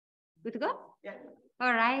Good to go? Yeah.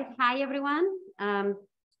 All right. Hi, everyone.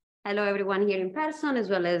 Hello, everyone here in person, as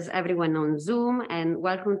well as everyone on Zoom, and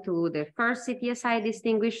welcome to the first CTSI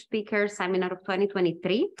Distinguished Speaker Seminar of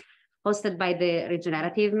 2023, hosted by the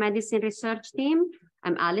Regenerative Medicine Research Team.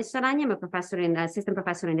 I'm Alice Saragni. I'm a professor and assistant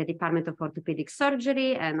professor in the Department of Orthopedic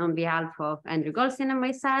Surgery, and on behalf of Andrew Goldstein and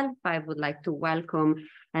myself, I would like to welcome,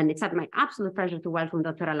 and it's my absolute pleasure to welcome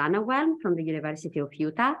Dr. Alana Welm from the University of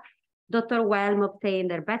Utah. Dr. Welm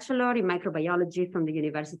obtained her bachelor in microbiology from the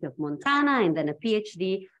University of Montana and then a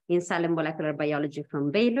PhD in cell and molecular biology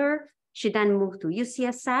from Baylor. She then moved to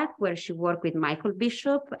UCSF, where she worked with Michael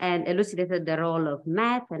Bishop and elucidated the role of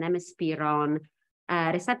MET and MSP-RON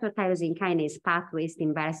receptor tyrosine kinase pathways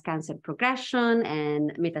in breast cancer progression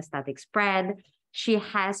and metastatic spread. She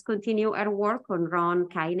has continued her work on RON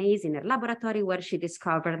kinase in her laboratory, where she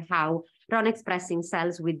discovered how RON-expressing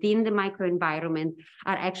cells within the microenvironment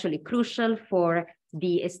are actually crucial for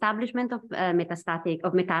the establishment of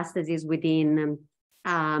metastases within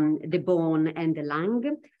the bone and the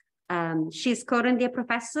lung. She's currently a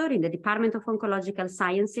professor in the Department of Oncological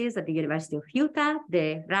Sciences at the University of Utah,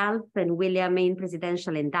 the Ralph and William Main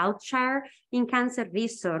Presidential Endowed Chair in Cancer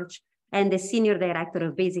Research, and the Senior Director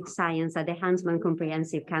of Basic Science at the Huntsman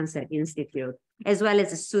Comprehensive Cancer Institute, as well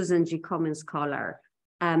as a Susan G. Komen Scholar.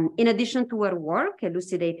 In addition to her work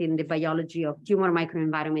elucidating the biology of tumor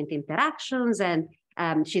microenvironment interactions, and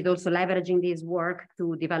she's also leveraging this work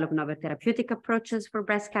to develop novel therapeutic approaches for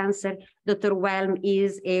breast cancer. Dr. Welm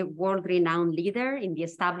is a world-renowned leader in the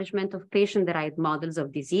establishment of patient-derived models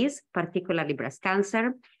of disease, particularly breast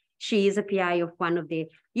cancer. She is a PI of one of the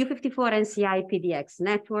U54 NCI PDX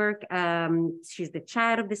network. She's the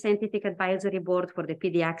chair of the Scientific Advisory Board for the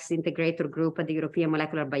PDX Integrator Group at the European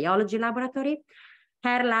Molecular Biology Laboratory.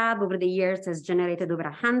 Her lab over the years has generated over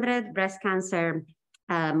 100 breast cancer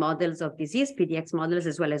models of disease, PDX models,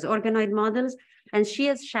 as well as organoid models. And she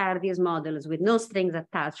has shared these models with no strings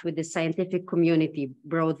attached with the scientific community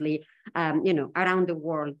broadly, around the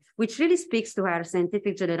world, which really speaks to her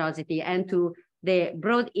scientific generosity and to the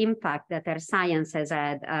broad impact that her science has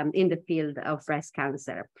had in the field of breast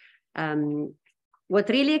cancer. What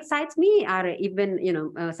really excites me are even,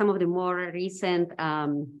 some of the more recent,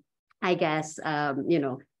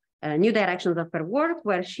 new directions of her work,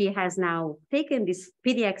 where she has now taken these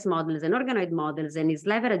PDX models and organoid models and is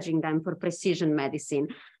leveraging them for precision medicine.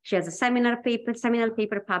 She has a seminal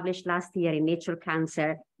paper published last year in Nature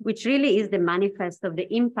Cancer, which really is the manifest of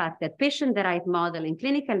the impact that patient-derived model and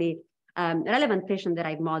clinically relevant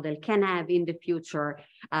patient-derived model can have in the future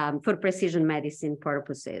for precision medicine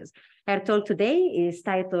purposes. Her talk today is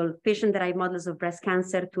titled Patient-Derived Models of Breast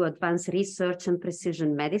Cancer to Advance Research and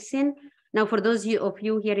Precision Medicine. Now, for those of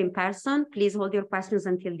you here in person, please hold your questions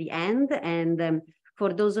until the end. And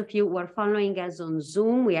for those of you who are following us on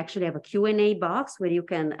Zoom, we actually have a Q&A box where you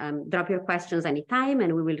can drop your questions anytime,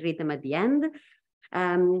 and we will read them at the end.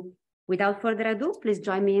 Without further ado, please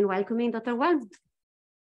join me in welcoming Dr. Welm.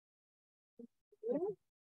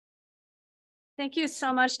 Thank you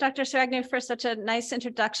so much, Dr. Saragni, for such a nice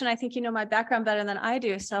introduction. I think you know my background better than I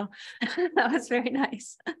do, so that was very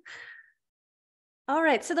nice. All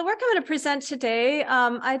right, so the work I'm going to present today,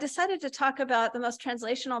 I decided to talk about the most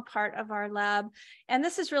translational part of our lab, and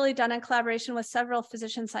this is really done in collaboration with several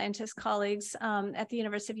physician scientist colleagues at the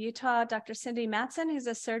University of Utah, Dr. Cindy Matson, who's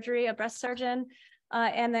a breast surgeon,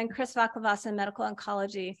 and then Chris Vaklavas in medical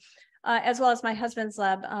oncology, as well as my husband's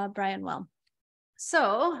lab, Brian Welm.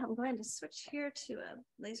 So I'm going to switch here to a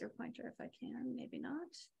laser pointer if I can, maybe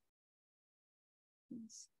not.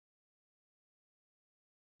 Let's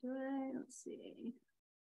see.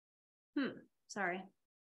 Sorry.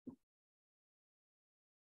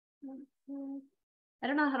 I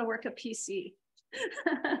don't know how to work a PC.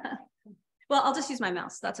 Well, I'll just use my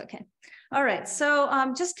mouse. That's okay. All right.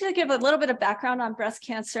 So just to give a little bit of background on breast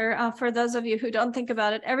cancer, for those of you who don't think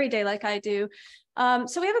about it every day like I do.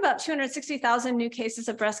 So we have about 260,000 new cases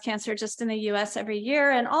of breast cancer just in the US every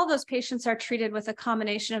year. And all those patients are treated with a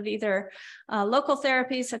combination of either local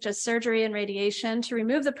therapies such as surgery and radiation to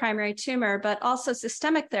remove the primary tumor, but also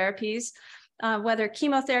systemic therapies, whether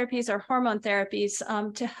chemotherapies or hormone therapies,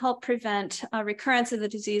 to help prevent recurrence of the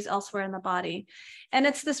disease elsewhere in the body. And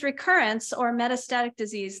it's this recurrence or metastatic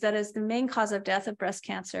disease that is the main cause of death of breast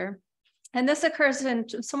cancer. And this occurs in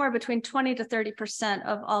somewhere between 20 to 30%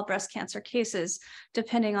 of all breast cancer cases,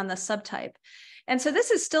 depending on the subtype. And so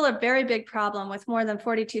this is still a very big problem with more than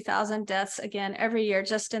 42,000 deaths, again, every year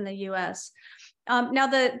just in the US. Now,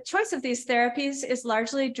 the choice of these therapies is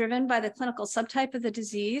largely driven by the clinical subtype of the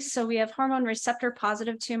disease. So we have hormone receptor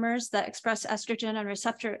positive tumors that express estrogen and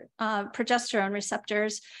progesterone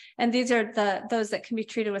receptors. And these are those that can be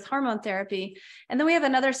treated with hormone therapy. And then we have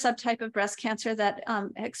another subtype of breast cancer that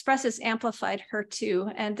expresses amplified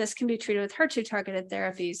HER2, and this can be treated with HER2 targeted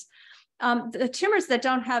therapies. The tumors that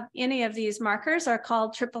don't have any of these markers are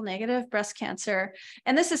called triple negative breast cancer.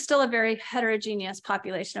 And this is still a very heterogeneous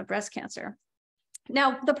population of breast cancer.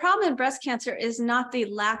 Now, the problem in breast cancer is not the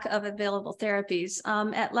lack of available therapies.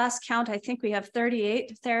 At last count, I think we have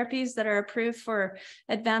 38 therapies that are approved for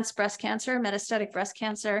advanced breast cancer, metastatic breast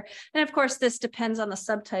cancer. And of course, this depends on the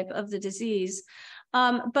subtype of the disease.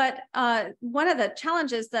 But one of the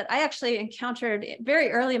challenges that I actually encountered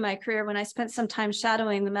very early in my career when I spent some time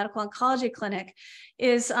shadowing the medical oncology clinic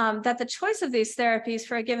is that the choice of these therapies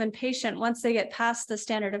for a given patient, once they get past the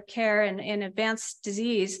standard of care in advanced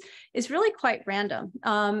disease, is really quite random.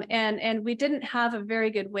 And we didn't have a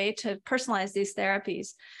very good way to personalize these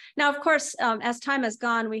therapies. Now, of course, as time has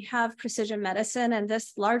gone, we have precision medicine, and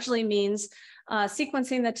this largely means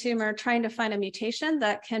sequencing the tumor, trying to find a mutation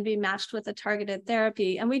that can be matched with a targeted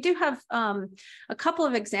therapy. And we do have a couple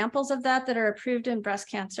of examples of that are approved in breast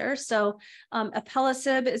cancer. So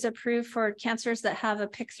alpelisib is approved for cancers that have a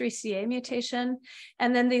PIK3CA mutation.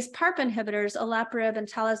 And then these PARP inhibitors, olaparib and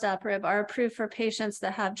talazoparib, are approved for patients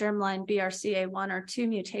that have germline BRCA1 or 2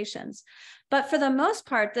 mutations. But for the most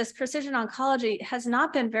part, this precision oncology has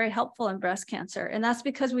not been very helpful in breast cancer. And that's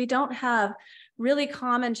because we don't have really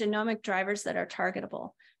common genomic drivers that are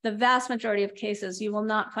targetable. The vast majority of cases, you will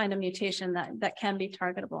not find a mutation that can be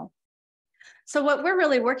targetable. So what we're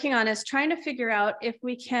really working on is trying to figure out if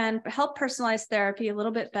we can help personalize therapy a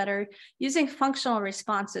little bit better using functional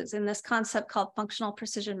responses in this concept called functional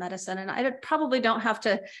precision medicine. And I probably don't have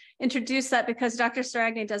to introduce that because Dr.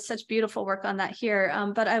 Saragni does such beautiful work on that here,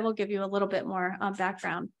 but I will give you a little bit more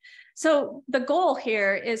background. So the goal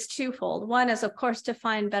here is twofold. One is, of course, to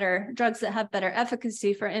find better drugs that have better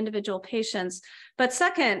efficacy for individual patients. But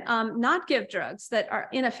second, not give drugs that are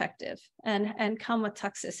ineffective and come with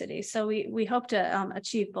toxicity. So we hope to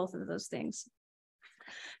achieve both of those things.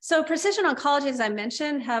 So precision oncology, as I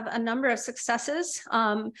mentioned, have a number of successes.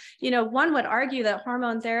 One would argue that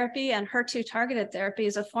hormone therapy and HER2 targeted therapy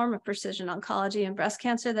is a form of precision oncology in breast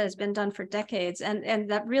cancer that has been done for decades, and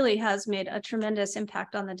that really has made a tremendous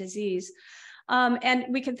impact on the disease. And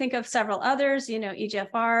we can think of several others,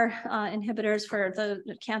 EGFR inhibitors for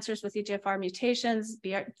the cancers with EGFR mutations,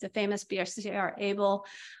 the famous BRCA-ABL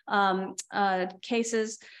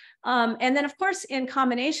cases. And then, of course, in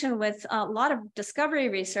combination with a lot of discovery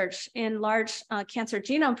research in large cancer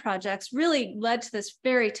genome projects really led to this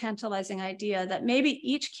very tantalizing idea that maybe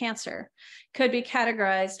each cancer could be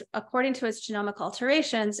categorized according to its genomic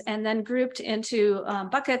alterations and then grouped into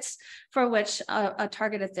buckets for which a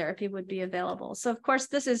targeted therapy would be available. So, of course,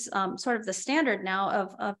 this is sort of the standard now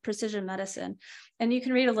of precision medicine. And you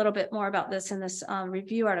can read a little bit more about this in this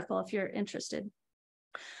review article if you're interested.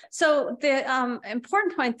 So the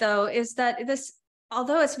important point, though, is that this,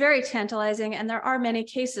 although it's very tantalizing and there are many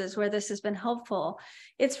cases where this has been helpful,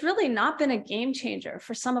 it's really not been a game changer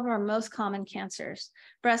for some of our most common cancers: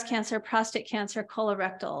 breast cancer, prostate cancer,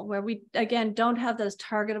 colorectal, where we, again, don't have those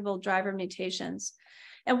targetable driver mutations.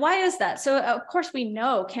 And why is that? So, of course, we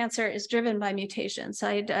know cancer is driven by mutations.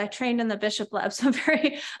 I trained in the Bishop lab, so I'm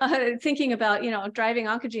very thinking about, driving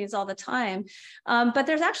oncogenes all the time. But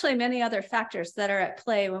there's actually many other factors that are at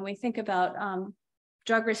play when we think about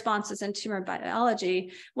drug responses in tumor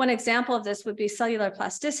biology. One example of this would be cellular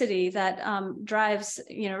plasticity that drives,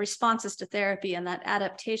 responses to therapy and that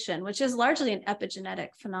adaptation, which is largely an epigenetic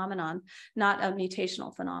phenomenon, not a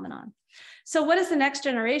mutational phenomenon. So what is the next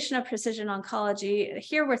generation of precision oncology?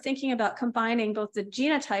 Here we're thinking about combining both the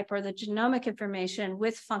genotype or the genomic information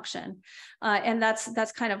with function. And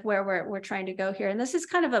that's kind of where we're trying to go here. And this is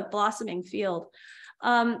kind of a blossoming field.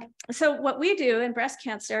 So what we do in breast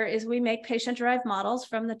cancer is we make patient-derived models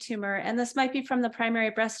from the tumor, and this might be from the primary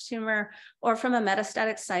breast tumor or from a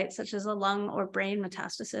metastatic site, such as a lung or brain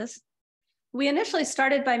metastasis. We initially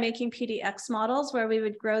started by making PDX models where we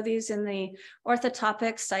would grow these in the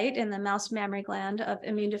orthotopic site in the mouse mammary gland of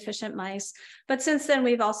immune deficient mice. But since then,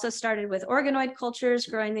 we've also started with organoid cultures,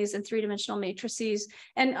 growing these in three-dimensional matrices,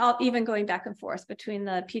 and even going back and forth between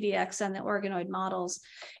the PDX and the organoid models.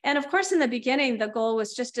 And of course, in the beginning, the goal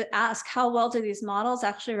was just to ask how well do these models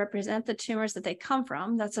actually represent the tumors that they come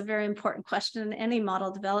from? That's a very important question in any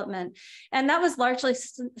model development. And that was largely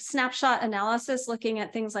snapshot analysis, looking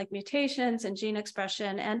at things like mutations, mutations in gene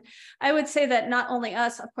expression. And I would say that not only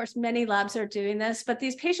us, of course, many labs are doing this, but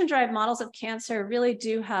these patient-derived models of cancer really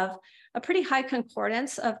do have a pretty high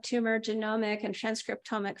concordance of tumor genomic and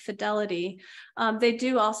transcriptomic fidelity. They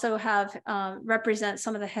do also have represent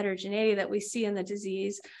some of the heterogeneity that we see in the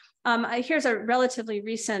disease. Here's a relatively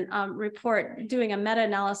recent report doing a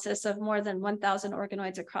meta-analysis of more than 1,000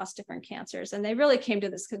 organoids across different cancers. And they really came to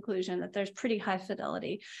this conclusion that there's pretty high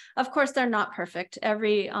fidelity. Of course, they're not perfect.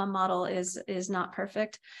 Every model is not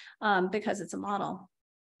perfect because it's a model.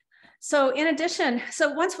 So in addition,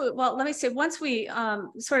 once we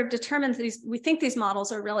sort of determined we think these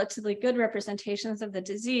models are relatively good representations of the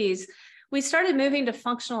disease, we started moving to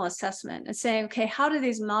functional assessment and saying, okay, how do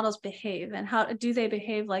these models behave and how do they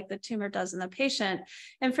behave like the tumor does in the patient?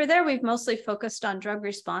 And for there, we've mostly focused on drug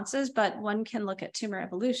responses, but one can look at tumor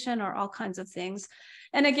evolution or all kinds of things.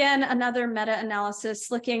 And again, another meta-analysis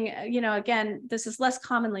looking, again, this is less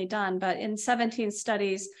commonly done, but in 17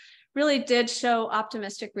 studies, really did show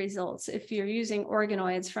optimistic results if you're using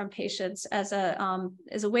organoids from patients as a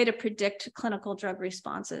way to predict clinical drug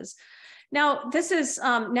responses. Now, this is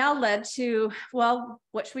now led to, well,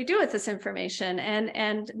 what should we do with this information?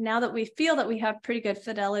 And now that we feel that we have pretty good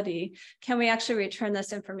fidelity, can we actually return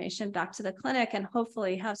this information back to the clinic and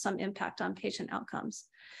hopefully have some impact on patient outcomes?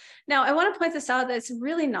 Now, I want to point this out that it's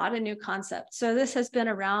really not a new concept. So this has been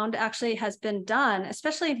around, actually has been done,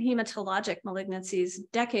 especially in hematologic malignancies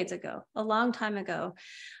decades ago, a long time ago.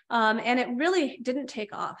 And it really didn't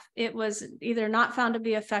take off. It was either not found to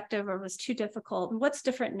be effective or was too difficult. And what's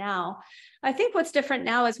different now? I think what's different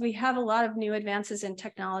now is we have a lot of new advances in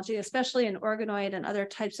technology, especially in organoid and other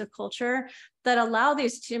types of culture that allow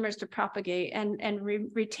these tumors to propagate and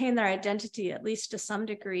retain their identity, at least to some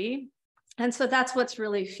degree. And so that's what's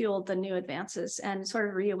really fueled the new advances and sort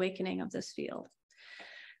of reawakening of this field.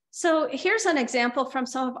 So here's an example from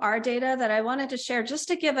some of our data that I wanted to share just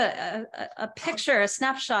to give a picture, a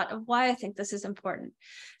snapshot of why I think this is important.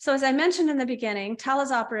 So as I mentioned in the beginning,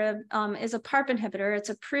 talazoparib is a PARP inhibitor. It's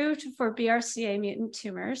approved for BRCA mutant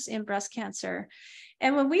tumors in breast cancer.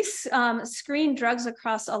 And when we screen drugs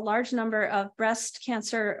across a large number of breast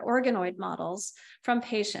cancer organoid models from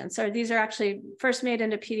patients, or these are actually first made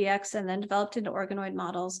into PDX and then developed into organoid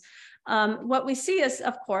models, what we see is,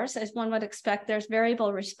 of course, as one would expect, there's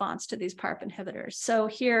variable response to these PARP inhibitors. So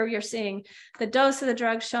here you're seeing the dose of the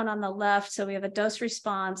drug shown on the left. So we have a dose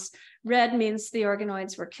response. Red means the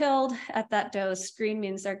organoids were killed at that dose. Green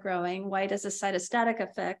means they're growing. White is a cytostatic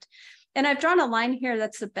effect. And I've drawn a line here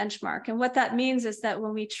that's the benchmark. And what that means is that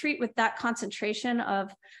when we treat with that concentration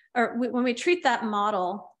when we treat that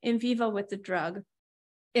model in vivo with the drug,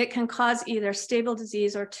 it can cause either stable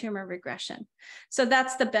disease or tumor regression. So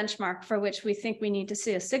that's the benchmark for which we think we need to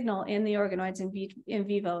see a signal in the organoids in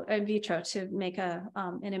vitro to make an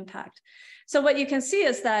impact. So what you can see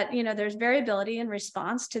is that, there's variability in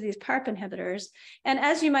response to these PARP inhibitors. And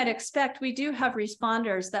as you might expect, we do have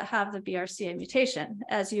responders that have the BRCA mutation,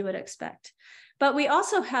 as you would expect. But we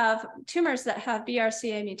also have tumors that have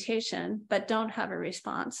BRCA mutation, but don't have a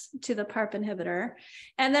response to the PARP inhibitor.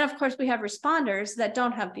 And then, of course, we have responders that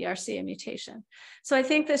don't have BRCA mutation. So I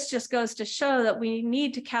think this just goes to show that we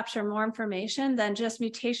need to capture more information than just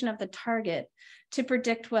mutation of the target to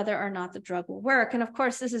predict whether or not the drug will work. And of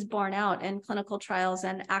course, this is borne out in clinical trials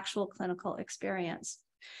and actual clinical experience.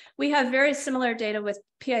 We have very similar data with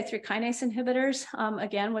PI3 kinase inhibitors,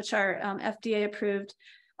 again, which are FDA approved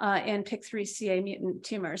in PIK3CA mutant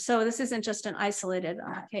tumors. So this isn't just an isolated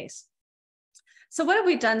case. So what have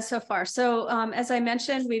we done so far? So as I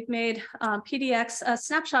mentioned, we've made PDX, a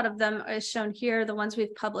snapshot of them is shown here, the ones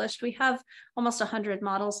we've published. We have almost 100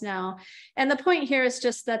 models now. And the point here is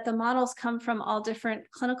just that the models come from all different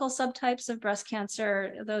clinical subtypes of breast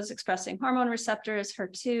cancer, those expressing hormone receptors,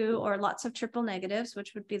 HER2, or lots of triple negatives,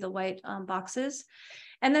 which would be the white boxes.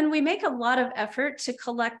 And then we make a lot of effort to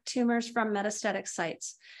collect tumors from metastatic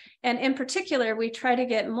sites. And in particular, we try to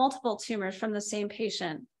get multiple tumors from the same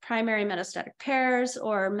patient, primary metastatic pairs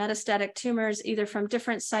or metastatic tumors, either from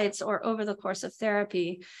different sites or over the course of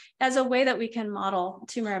therapy, as a way that we can model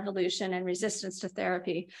tumor evolution and resistance to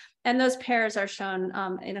therapy. And those pairs are shown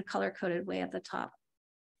in a color-coded way at the top.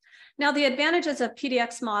 Now, the advantages of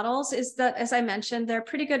PDX models is that, as I mentioned, they're a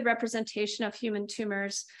pretty good representation of human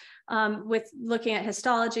tumors with looking at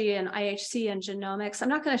histology and IHC and genomics. I'm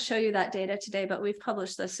not going to show you that data today, but we've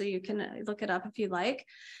published this, so you can look it up if you like.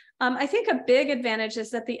 I think a big advantage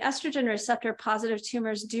is that the estrogen receptor positive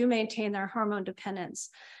tumors do maintain their hormone dependence.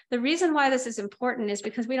 The reason why this is important is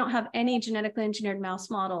because we don't have any genetically engineered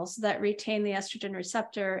mouse models that retain the estrogen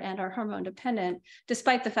receptor and are hormone dependent,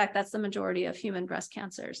 despite the fact that's the majority of human breast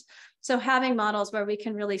cancers. So having models where we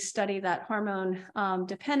can really study that hormone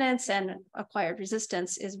dependence and acquired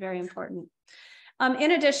resistance is very important.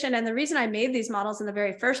 In addition, and the reason I made these models in the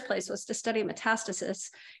very first place was to study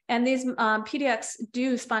metastasis. And these PDX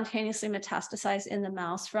do spontaneously metastasize in the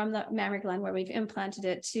mouse from the mammary gland where we've implanted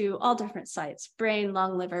it to all different sites, brain,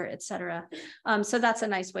 lung, liver, et cetera. So that's a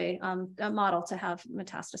nice way, a model to have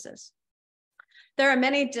metastasis. There are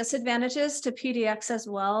many disadvantages to PDX as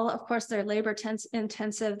well. Of course, they're labor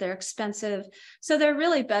intensive, they're expensive. So they're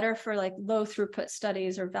really better for like low throughput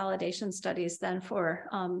studies or validation studies than for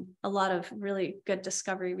a lot of really good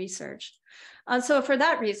discovery research. So for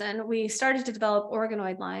that reason, we started to develop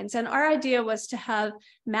organoid lines. And our idea was to have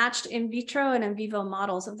matched in vitro and in vivo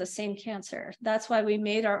models of the same cancer. That's why we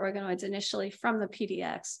made our organoids initially from the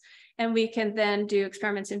PDX. And we can then do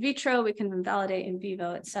experiments in vitro, we can validate in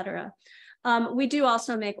vivo, et cetera. We do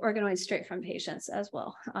also make organoids straight from patients as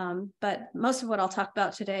well. But most of what I'll talk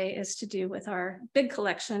about today is to do with our big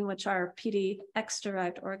collection, which are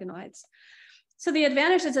PDX-derived organoids. So the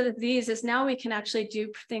advantages of these is now we can actually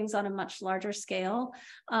do things on a much larger scale.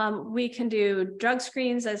 We can do drug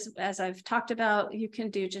screens, as I've talked about. You can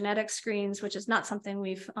do genetic screens, which is not something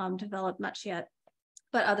we've developed much yet,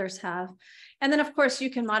 but others have. And then of course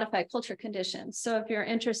you can modify culture conditions. So if you're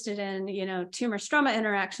interested in, tumor stroma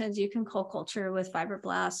interactions, you can co-culture with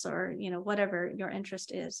fibroblasts or, whatever your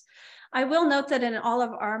interest is. I will note that in all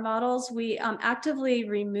of our models, we actively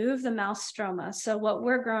remove the mouse stroma. So what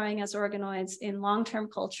we're growing as organoids in long-term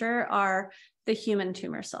culture are the human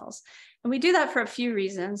tumor cells. And we do that for a few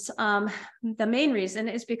reasons. The main reason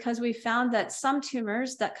is because we found that some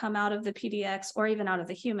tumors that come out of the PDX or even out of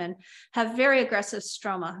the human have very aggressive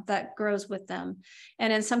stroma that grows with them.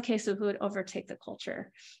 And in some cases, we would overtake the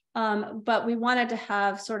culture. But we wanted to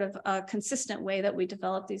have sort of a consistent way that we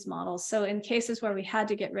develop these models. So in cases where we had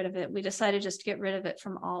to get rid of it, we decided just to get rid of it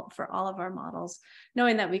for all of our models,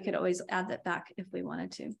 knowing that we could always add that back if we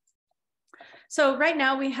wanted to. So right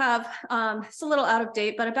now we have, it's a little out of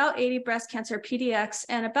date, but about 80 breast cancer PDX,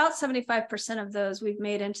 and about 75% of those we've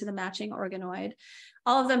made into the matching organoid.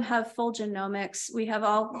 All of them have full genomics. We have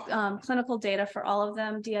all clinical data for all of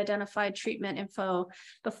them, de-identified treatment info,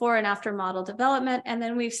 before and after model development. And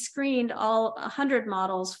then we've screened all 100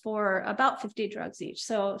 models for about 50 drugs each.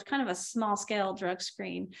 So it's kind of a small scale drug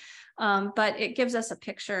screen, but it gives us a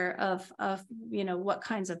picture of what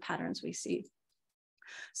kinds of patterns we see.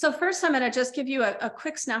 So first, I'm going to just give you a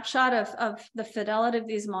quick snapshot of the fidelity of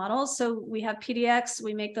these models. So we have PDX,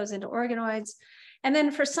 we make those into organoids. And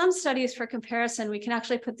then for some studies for comparison, we can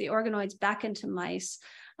actually put the organoids back into mice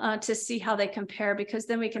to see how they compare, because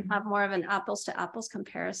then we can have more of an apples to apples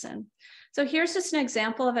comparison. So here's just an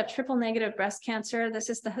example of a triple negative breast cancer. This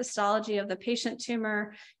is the histology of the patient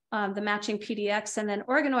tumor, the matching PDX, and then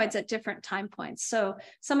organoids at different time points. So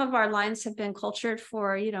some of our lines have been cultured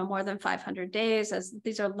for, more than 500 days, as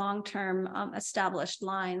these are long-term established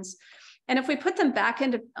lines. And if we put them back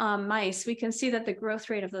into mice, we can see that the growth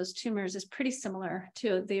rate of those tumors is pretty similar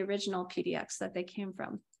to the original PDX that they came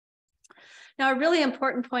from. Now, a really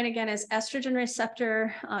important point, again, is estrogen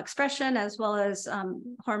receptor expression, as well as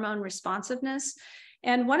hormone responsiveness.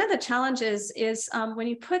 And one of the challenges is when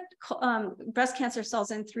you put breast cancer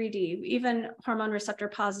cells in 3D, even hormone receptor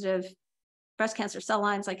positive breast cancer cell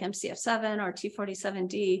lines like MCF7 or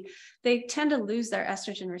T47D, they tend to lose their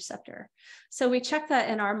estrogen receptor. So we checked that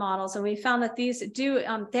in our models, and we found that these do,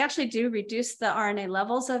 they actually do reduce the RNA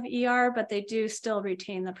levels of ER, but they do still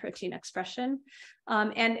retain the protein expression.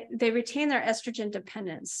 And they retain their estrogen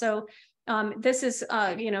dependence. So this is,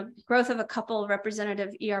 growth of a couple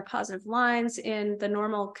representative ER positive lines in the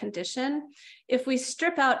normal condition. If we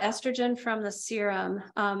strip out estrogen from the serum,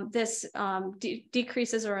 this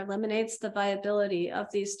decreases or eliminates the viability of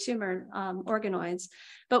these tumor organoids,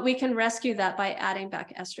 but we can rescue that by adding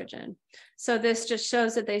back estrogen. So this just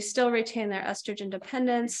shows that they still retain their estrogen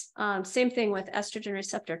dependence. Same thing with estrogen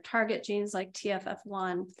receptor target genes like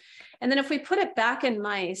TFF1. And then if we put it back in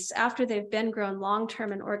mice after they've been grown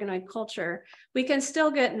long-term in organoid culture, we can still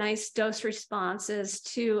get nice dose responses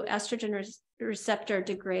to estrogen receptor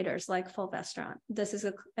degraders like fulvestrant. This is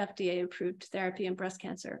an FDA-approved therapy in breast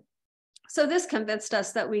cancer. So this convinced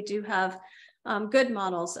us that we do have good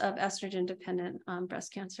models of estrogen-dependent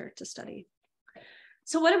breast cancer to study.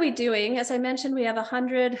 So what are we doing? As I mentioned, we have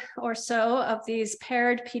 100 or so of these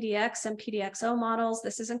paired PDX and PDXO models.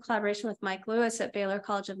 This is in collaboration with Mike Lewis at Baylor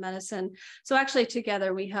College of Medicine. So actually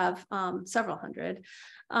together we have several hundred.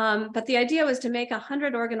 But the idea was to make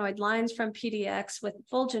 100 organoid lines from PDX with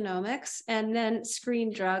full genomics and then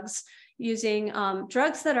screen drugs using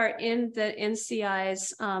drugs that are in the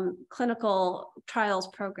NCI's clinical trials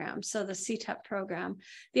program, so the CTEP program.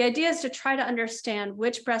 The idea is to try to understand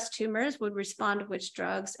which breast tumors would respond to which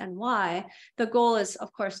drugs and why. The goal is,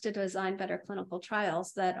 of course, to design better clinical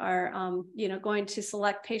trials that are going to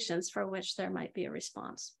select patients for which there might be a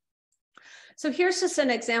response. So here's just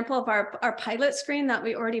an example of our pilot screen that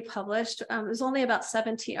we already published. It was only about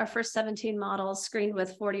 17, our first 17 models screened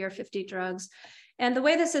with 40 or 50 drugs. And the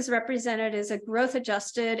way this is represented is a growth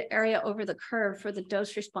adjusted area over the curve for the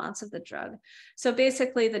dose response of the drug. So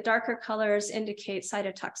basically the darker colors indicate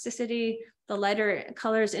cytotoxicity, the lighter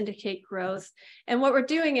colors indicate growth. And what we're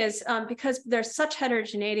doing is because there's such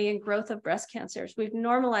heterogeneity in growth of breast cancers, we've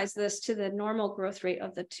normalized this to the normal growth rate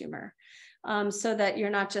of the tumor. So that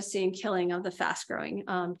you're not just seeing killing of the fast growing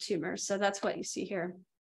tumors. So that's what you see here.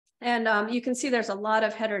 And you can see there's a lot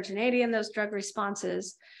of heterogeneity in those drug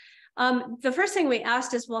responses. The first thing we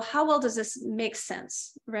asked is, well, how well does this make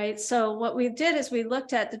sense, right? So what we did is we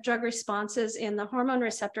looked at the drug responses in the hormone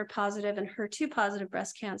receptor positive and HER2 positive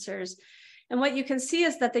breast cancers. And what you can see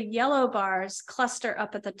is that the yellow bars cluster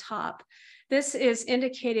up at the top. This is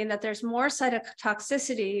indicating that there's more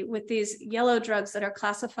cytotoxicity with these yellow drugs that are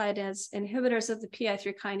classified as inhibitors of the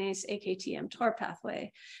PI3 kinase AKT-mTOR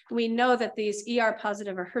pathway. We know that these ER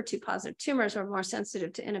positive or HER2 positive tumors are more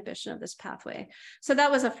sensitive to inhibition of this pathway. So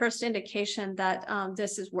that was a first indication that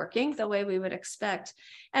this is working the way we would expect.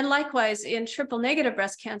 And likewise, in triple negative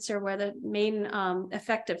breast cancer, where the main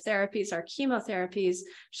effective therapies are chemotherapies,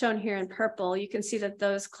 shown here in purple, you can see that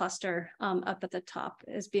those cluster up at the top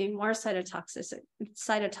as being more cytotoxic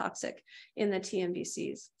in the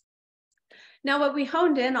TNBCs. Now, what we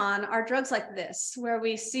honed in on are drugs like this, where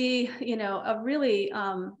we see, a really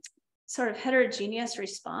sort of heterogeneous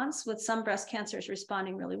response, with some breast cancers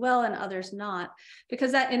responding really well and others not,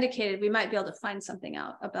 because that indicated we might be able to find something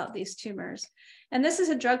out about these tumors. And this is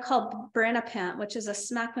a drug called birinapant, which is a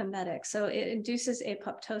SMAC mimetic. So it induces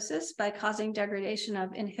apoptosis by causing degradation of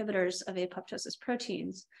inhibitors of apoptosis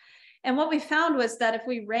proteins. And what we found was that if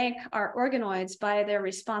we rank our organoids by their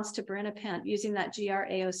response to birinapant using that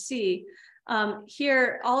GR-AOC,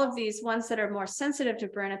 here, all of these ones that are more sensitive to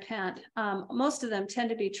birinapant, most of them tend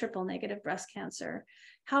to be triple negative breast cancer.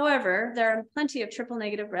 However, there are plenty of triple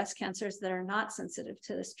negative breast cancers that are not sensitive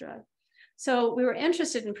to this drug. So we were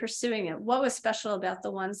interested in pursuing it. What was special about the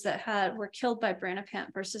ones that were killed by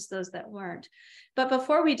birinapant versus those that weren't? But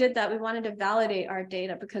before we did that, we wanted to validate our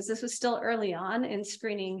data because this was still early on in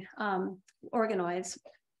screening organoids.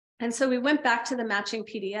 And so we went back to the matching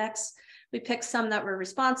PDX. We picked some that were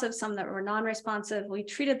responsive, some that were non-responsive. We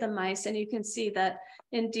treated the mice, and you can see that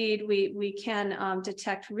indeed we can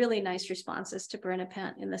detect really nice responses to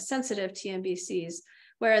birinapant in the sensitive TNBCs,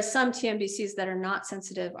 whereas some TNBCs that are not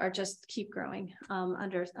sensitive are just keep growing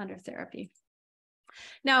under therapy.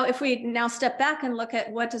 Now, if we now step back and look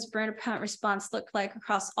at what does birinapant response look like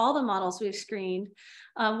across all the models we've screened,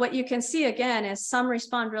 what you can see again is some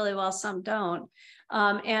respond really well, some don't.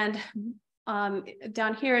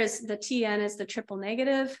 Down here is the TN is the triple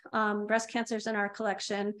negative breast cancers in our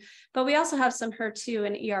collection, but we also have some HER2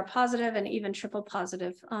 and ER positive and even triple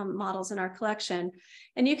positive models in our collection.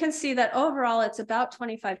 And you can see that overall, it's about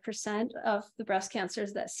 25% of the breast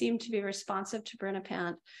cancers that seem to be responsive to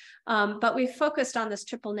birinapant. But we focused on this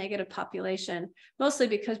triple negative population, mostly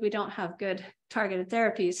because we don't have good targeted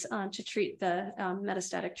therapies to treat the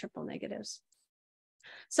metastatic triple negatives.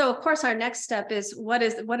 So of course, our next step is what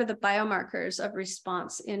are the biomarkers of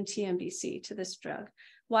response in TNBC to this drug?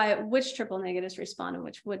 Which triple negatives respond and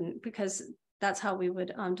which wouldn't, because that's how we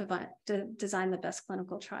would design the best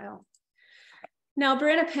clinical trial. Now,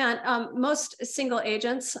 birinapant, most single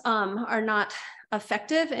agents are not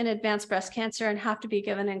effective in advanced breast cancer and have to be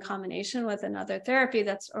given in combination with another therapy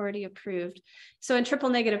that's already approved. So in triple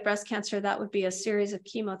negative breast cancer, that would be a series of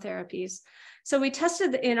chemotherapies. So we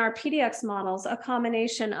tested in our PDX models a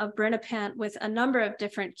combination of birinapant with a number of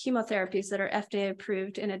different chemotherapies that are FDA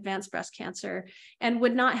approved in advanced breast cancer and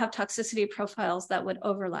would not have toxicity profiles that would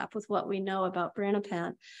overlap with what we know about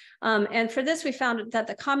birinapant. And for this, we found that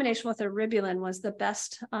the combination with eribulin was the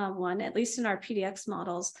best one, at least in our PDX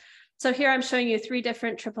models. So here I'm showing you 3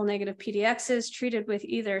 different triple negative PDXs treated with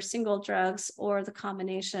either single drugs or the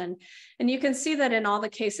combination. And you can see that in all the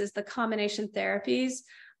cases, the combination therapies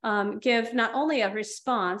give not only a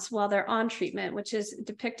response while they're on treatment, which is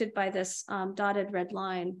depicted by this dotted red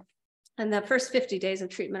line. And the first 50 days of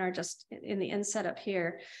treatment are just in the inset up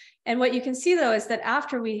here. And what you can see, though, is that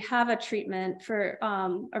after we have a treatment for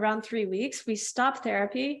around 3 weeks, we stop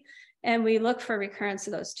therapy and we look for recurrence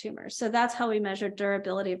of those tumors. So that's how we measure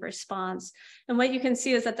durability of response. And what you can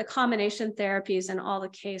see is that the combination therapies in all the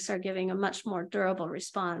case are giving a much more durable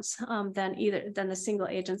response than the single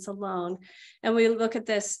agents alone. And we look at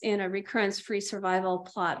this in a recurrence-free survival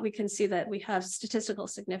plot. We can see that we have statistical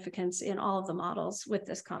significance in all of the models with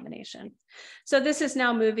this combination. So this is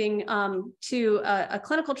now moving to a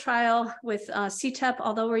clinical trial with CTEP,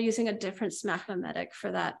 although we're using a different SMAC mimetic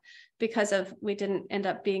for that, because we didn't end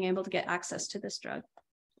up being able to get access to this drug.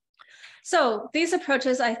 So these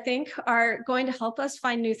approaches, I think, are going to help us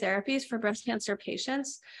find new therapies for breast cancer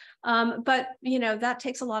patients. But, that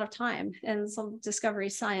takes a lot of time and some discovery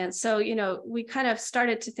science. So, we kind of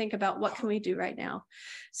started to think about what can we do right now.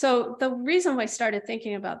 So the reason we started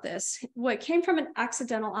thinking about this, what came from an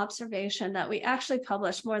accidental observation that we actually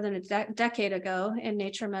published more than a decade ago in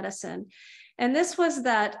Nature Medicine. And this was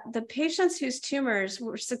that the patients whose tumors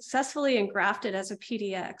were successfully engrafted as a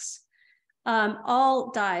PDX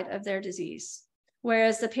all died of their disease.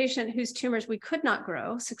 Whereas the patient whose tumors we could not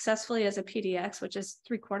grow successfully as a PDX, which is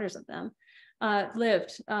 3/4 of them,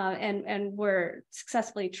 lived and were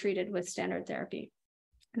successfully treated with standard therapy.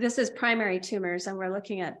 This is primary tumors, and we're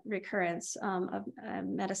looking at recurrence of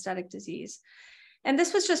metastatic disease. And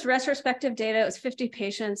this was just retrospective data. It was 50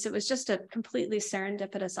 patients. It was just a completely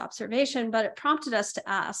serendipitous observation, but it prompted us to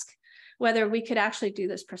ask whether we could actually do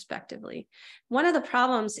this prospectively. One of the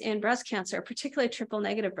problems in breast cancer, particularly triple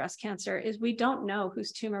negative breast cancer, is we don't know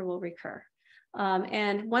whose tumor will recur.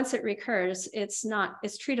 And once it recurs, it's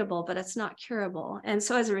treatable, but it's not curable. And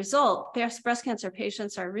so as a result, breast cancer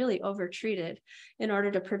patients are really overtreated in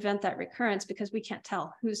order to prevent that recurrence, because we can't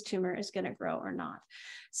tell whose tumor is going to grow or not.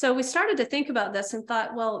 So we started to think about this and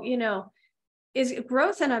thought, well, is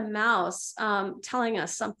growth in a mouse telling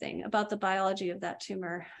us something about the biology of that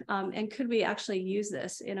tumor? And could we actually use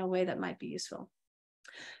this in a way that might be useful?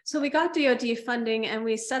 So we got DoD funding and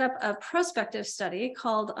we set up a prospective study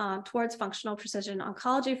called Towards Functional Precision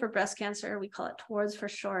Oncology for Breast Cancer. We call it TOWARDS for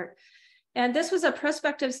short. And this was a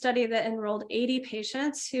prospective study that enrolled 80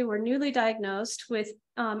 patients who were newly diagnosed with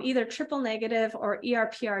either triple negative or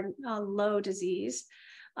ERPR low disease.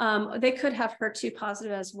 They could have HER2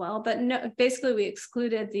 positive as well, but no, basically we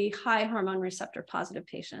excluded the high hormone receptor positive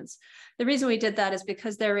patients. The reason we did that is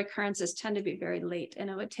because their recurrences tend to be very late, and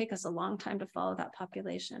it would take us a long time to follow that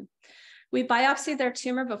population. We biopsied their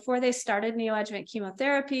tumor before they started neoadjuvant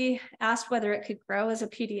chemotherapy, asked whether it could grow as a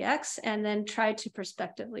PDX, and then tried to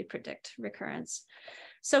prospectively predict recurrence.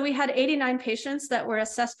 So we had 89 patients that were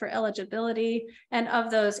assessed for eligibility, and of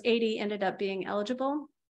those, 80 ended up being eligible.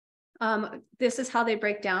 This is how they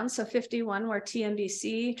break down. So 51 were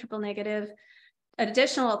TNBC, triple negative. An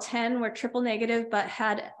additional 10 were triple negative, but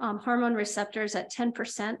had hormone receptors at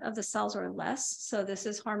 10% of the cells or less. So this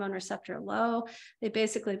is hormone receptor low. They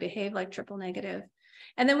basically behave like triple negative.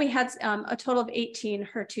 And then we had a total of 18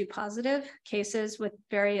 HER2 positive cases with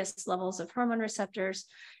various levels of hormone receptors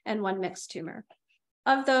and 1 mixed tumor.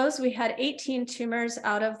 Of those, we had 18 tumors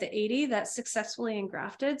out of the 80 that successfully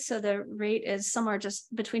engrafted. So the rate is somewhere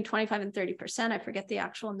just between 25 and 30%. I forget the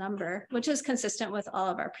actual number, which is consistent with all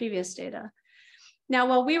of our previous data. Now,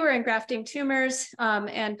 while we were engrafting tumors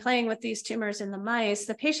and playing with these tumors in the mice,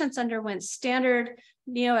 the patients underwent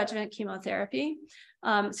neoadjuvant chemotherapy.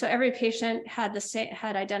 So every patient had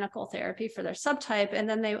identical therapy for their subtype, and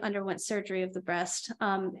then they underwent surgery of the breast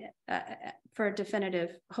for a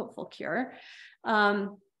definitive hopeful cure. And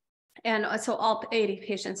so all 80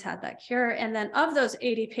 patients had that cure. And then of those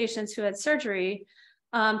 80 patients who had surgery,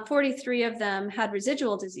 43 of them had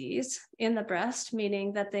residual disease in the breast,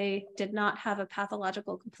 meaning that they did not have a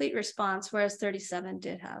pathological complete response, whereas 37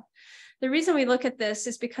 did have. The reason we look at this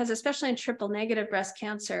is because, especially in triple negative breast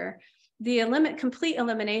cancer, the complete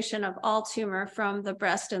elimination of all tumor from the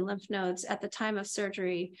breast and lymph nodes at the time of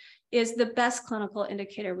surgery is the best clinical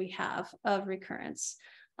indicator we have of recurrence.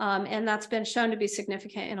 And that's been shown to be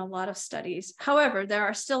significant in a lot of studies. However, there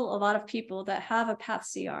are still a lot of people that have a path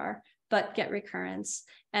CR but get recurrence,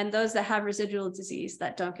 and those that have residual disease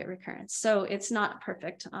that don't get recurrence. So it's not a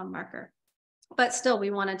perfect marker. But still,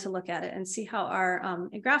 we wanted to look at it and see how our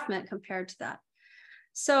engraftment compared to that.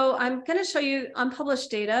 So I'm going to show you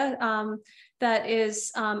unpublished data that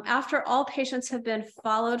is after all patients have been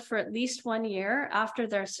followed for at least 1 year after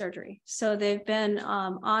their surgery. So they've been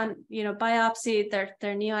on, biopsy, their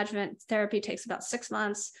neoadjuvant therapy takes about 6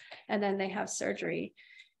 months, and then they have surgery.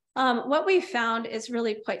 What we found is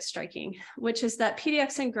really quite striking, which is that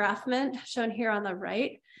PDX engraftment, shown here on the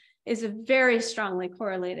right, is very strongly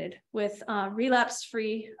correlated with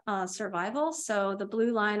relapse-free survival. So the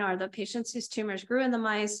blue line are the patients whose tumors grew in the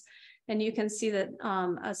mice, and you can see that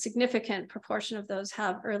a significant proportion of those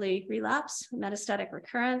have early relapse, metastatic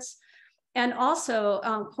recurrence, and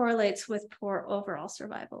also correlates with poor overall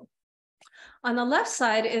survival. On the left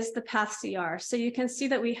side is the path CR. So you can see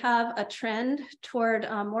that we have a trend toward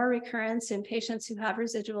more recurrence in patients who have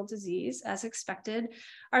residual disease, as expected.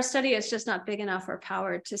 Our study is just not big enough or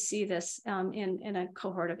powered to see this in a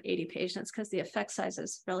cohort of 80 patients because the effect size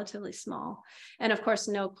is relatively small. And of course,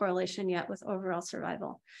 no correlation yet with overall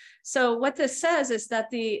survival. So what this says is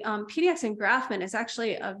that the PDX engraftment is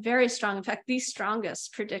actually a very strong, in fact, the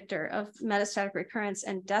strongest predictor of metastatic recurrence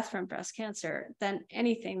and death from breast cancer than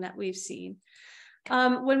anything that we've seen.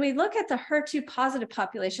 When we look at the HER2 positive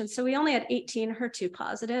population, so we only had 18 HER2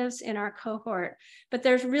 positives in our cohort, but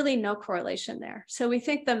there's really no correlation there. So we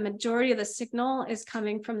think the majority of the signal is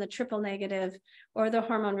coming from the triple negative or the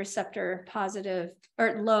hormone receptor positive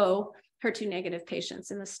or low HER2 negative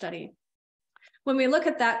patients in the study. When we look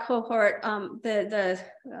at that cohort, the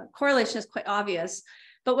correlation is quite obvious,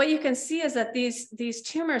 but what you can see is that these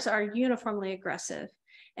tumors are uniformly aggressive.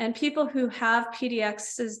 And people who have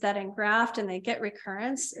PDXs that engraft and they get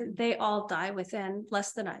recurrence, they all die within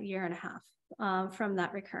less than a year and a half from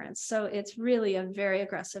that recurrence. So it's really a very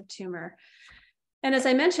aggressive tumor. And as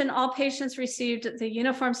I mentioned, all patients received the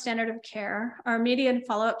uniform standard of care. Our median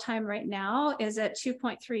follow-up time right now is at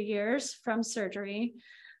 2.3 years from surgery.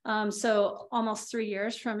 So almost 3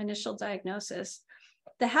 years from initial diagnosis.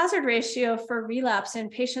 The hazard ratio for relapse in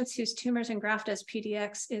patients whose tumors engraft as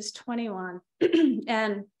PDX is 21.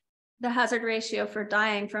 And the hazard ratio for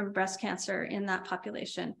dying from breast cancer in that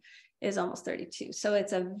population is almost 32. So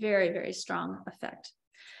it's a very, very strong effect.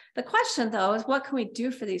 The question, though, is what can we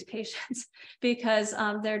do for these patients? Because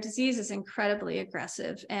their disease is incredibly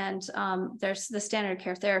aggressive, and there's the standard of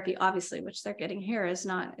care therapy, obviously, which they're getting here is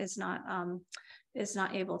not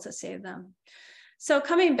able to save them. So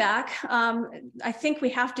coming back, I think we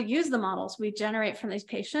have to use the models we generate from these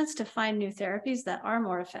patients to find new therapies that are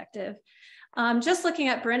more effective. Just looking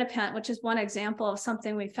at birinapant, which is one example of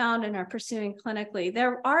something we found and are pursuing clinically,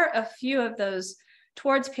 there are a few of those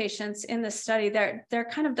towards patients in this study. They're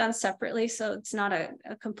kind of done separately, so it's not a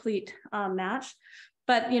complete match.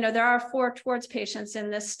 But there are 4 towards patients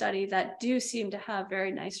in this study that do seem to have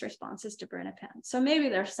very nice responses to birinapant. So maybe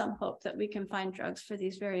there's some hope that we can find drugs for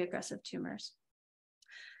these very aggressive tumors.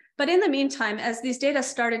 But in the meantime, as these data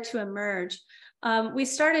started to emerge, we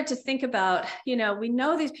started to think about, we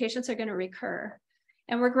know these patients are going to recur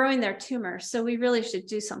and we're growing their tumor, so we really should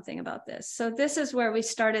do something about this. So this is where we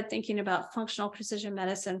started thinking about functional precision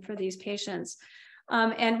medicine for these patients.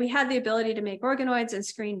 And we had the ability to make organoids and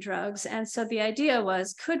screen drugs. And so the idea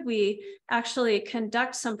was, could we actually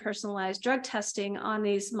conduct some personalized drug testing on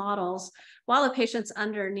these models while a patient's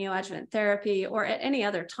under neoadjuvant therapy or at any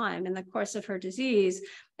other time in the course of her disease?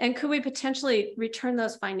 And could we potentially return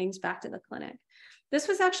those findings back to the clinic? This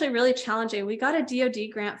was actually really challenging. We got a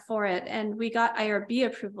DoD grant for it, and we got IRB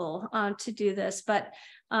approval to do this, but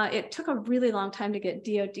it took a really long time to get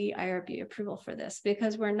DoD IRB approval for this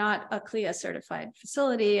because we're not a CLIA certified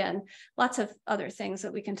facility and lots of other things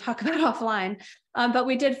that we can talk about offline. But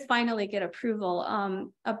we did finally get approval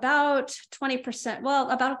about 20%, well,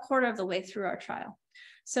 about a quarter of the way through our trial.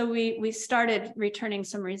 So we started returning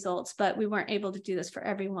some results, but we weren't able to do this for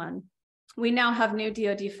everyone. We now have new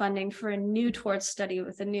DoD funding for a new towards study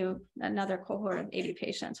with another cohort of 80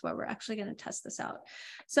 patients where we're actually going to test this out.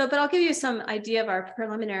 So, but I'll give you some idea of our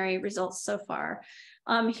preliminary results so far.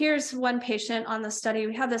 Here's one patient on the study.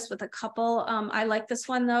 We have this with a couple. I like this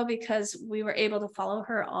one though, because we were able to follow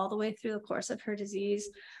her all the way through the course of her disease.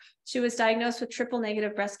 She was diagnosed with triple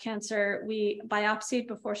negative breast cancer. We biopsied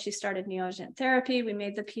before she started neoadjuvant therapy. We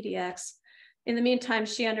made the PDX. In the meantime,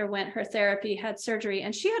 she underwent her therapy, had surgery,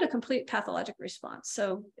 and she had a complete pathologic response.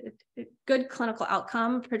 So good clinical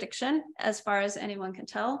outcome prediction as far as anyone can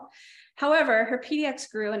tell. However, her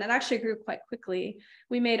PDX grew, and it actually grew quite quickly.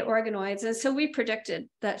 We made organoids, and so we predicted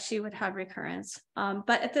that she would have recurrence.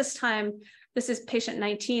 But at this time, this is patient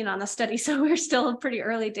 19 on the study, so we're still in pretty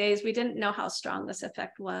early days. We didn't know how strong this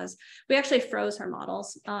effect was. We actually froze her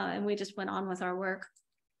models, and we just went on with our work.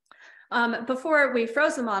 Before we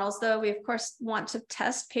froze the models, though, we of course want to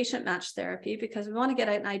test patient matched therapy because we want to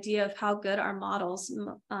get an idea of how good our models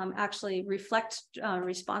actually reflect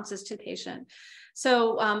responses to patient.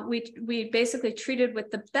 So we basically treated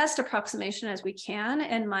with the best approximation as we can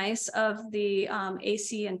in mice of the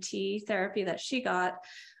AC and T therapy that she got.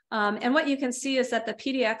 And what you can see is that the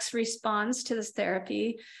PDX responds to this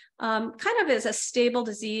therapy kind of as a stable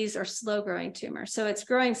disease or slow growing tumor. So it's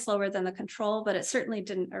growing slower than the control, but it certainly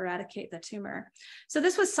didn't eradicate the tumor. So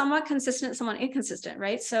this was somewhat consistent, somewhat inconsistent,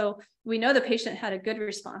 right? So we know the patient had a good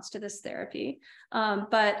response to this therapy,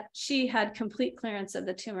 but she had complete clearance of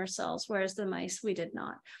the tumor cells, whereas the mice, we did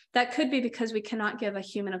not. That could be because we cannot give a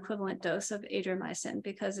human equivalent dose of adriamycin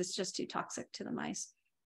because it's just too toxic to the mice.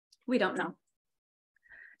 We don't know.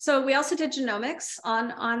 So we also did genomics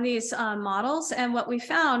on these models. And what we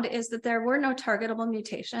found is that there were no targetable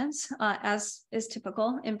mutations, as is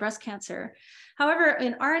typical in breast cancer. However,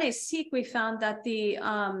 in RNA-seq, we found that the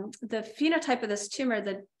phenotype of this tumor,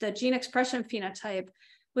 the gene expression phenotype,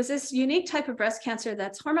 was this unique type of breast cancer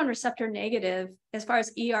that's hormone receptor negative as far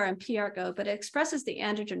as ER and PR go, but it expresses the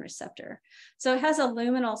androgen receptor. So it has a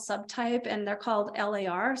luminal subtype, and they're called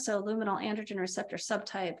LAR, so luminal androgen receptor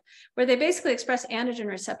subtype, where they basically express androgen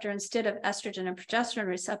receptor instead of estrogen and progesterone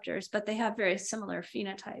receptors, but they have very similar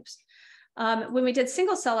phenotypes. When we did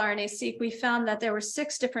single cell RNA-seq, we found that there were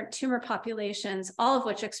 6 different tumor populations, all of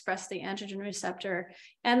which express the androgen receptor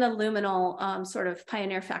and the luminal sort of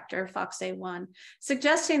pioneer factor, FOXA1,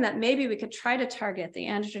 suggesting that maybe we could try to target the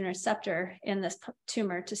androgen receptor in this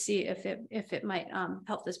tumor to see if it might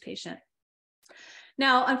help this patient.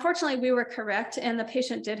 Now, unfortunately, we were correct, and the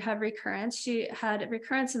patient did have recurrence. She had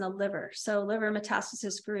recurrence in the liver, so liver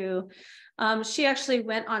metastasis grew. She actually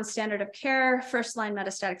went on standard of care, first-line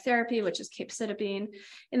metastatic therapy, which is capecitabine.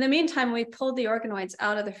 In the meantime, we pulled the organoids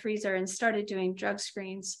out of the freezer and started doing drug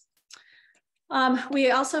screens.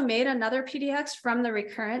 We also made another PDX from the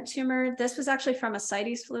recurrent tumor. This was actually from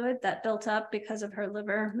ascites fluid that built up because of her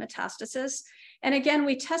liver metastasis. And again,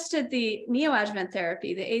 we tested the neoadjuvant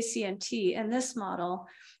therapy, the ACNT, in this model.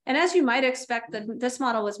 And as you might expect, this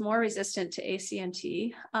model was more resistant to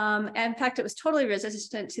ACNT. In fact, it was totally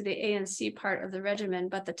resistant to the ANC part of the regimen,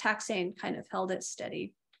 but the taxane kind of held it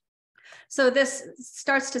steady. So this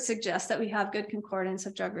starts to suggest that we have good concordance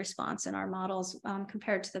of drug response in our models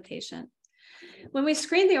compared to the patient. When we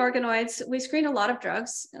screened the organoids, we screened a lot of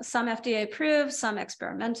drugs, some FDA approved, some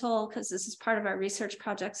experimental, because this is part of our research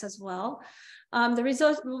projects as well.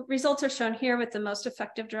 The results are shown here with the most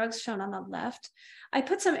effective drugs shown on the left. I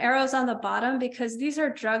put some arrows on the bottom because these are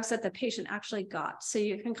drugs that the patient actually got. So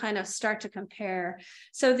you can kind of start to compare.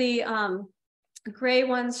 So the gray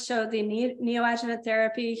ones show the neoadjuvant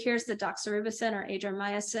therapy. Here's the doxorubicin or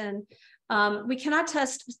adriamycin. We cannot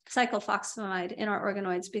test cyclophosphamide in our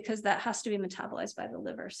organoids because that has to be metabolized by the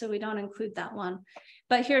liver. So we don't include that one.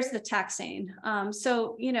 But here's the taxane.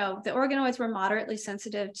 So, you know, the organoids were moderately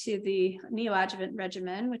sensitive to the neoadjuvant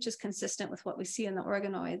regimen, which is consistent with what we see in the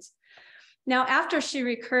organoids. Now, after she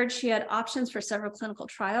recurred, she had options for several clinical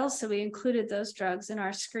trials. So we included those drugs in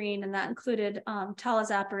our screen, and that included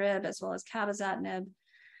talazoparib as well as cabozantinib.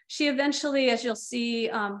 She eventually, as you'll see,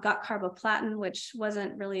 got carboplatin, which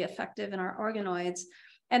wasn't really effective in our organoids.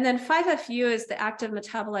 And then 5-FU is the active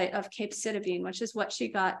metabolite of capecitabine, which is what she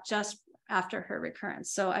got just after her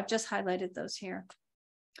recurrence. So I've just highlighted those here.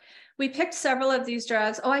 We picked several of these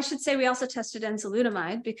drugs. Oh, I should say we also tested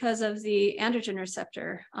enzalutamide because of the androgen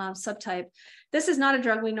receptor subtype. This is not a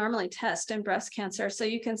drug we normally test in breast cancer. So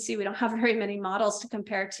you can see we don't have very many models to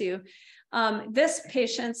compare to. This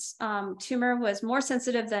patient's tumor was more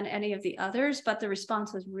sensitive than any of the others, but the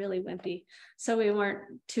response was really wimpy. So we weren't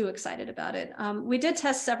too excited about it. We did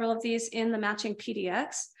test several of these in the matching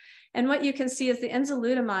PDX. And what you can see is the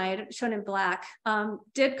enzalutamide, shown in black,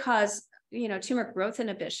 did cause tumor growth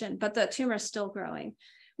inhibition, but the tumor is still growing.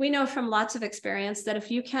 We know from lots of experience that if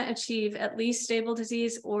you can't achieve at least stable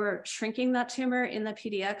disease or shrinking that tumor in the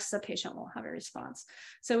PDX, the patient won't have a response.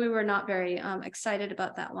 So we were not very excited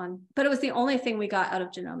about that one, but it was the only thing we got out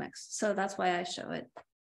of genomics. So that's why I show it.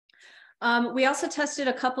 We also tested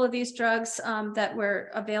a couple of these drugs that were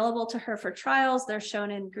available to her for trials. They're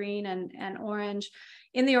shown in green and orange.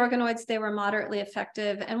 In the organoids, they were moderately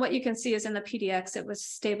effective. And what you can see is in the PDX, it was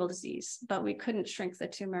stable disease, but we couldn't shrink the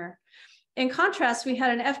tumor. In contrast, we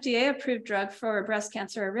had an FDA-approved drug for breast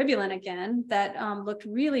cancer, eribulin again, that looked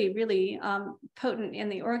really, really potent in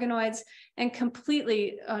the organoids and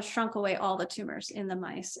completely shrunk away all the tumors in the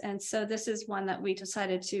mice. And so this is one that we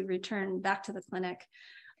decided to return back to the clinic.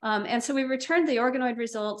 And so we returned the organoid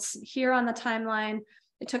results here on the timeline.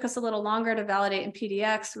 It took us a little longer to validate in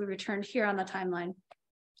PDX. We returned here on the timeline.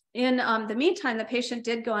 In the meantime, the patient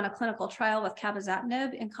did go on a clinical trial with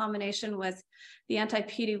cabozantinib in combination with the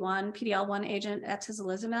anti-PD-1, PD-L1 agent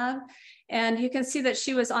atezolizumab. And you can see that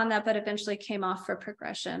she was on that, but eventually came off for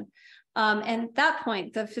progression. And at that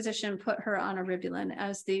point, the physician put her on eribulin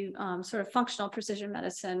as the sort of functional precision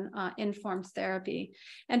medicine informed therapy.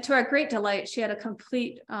 And to our great delight, she had a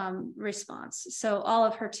complete response. So all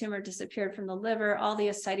of her tumor disappeared from the liver, all the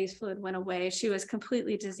ascites fluid went away. She was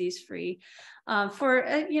completely disease-free for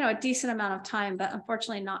a decent amount of time, but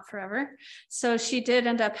unfortunately not forever. So she did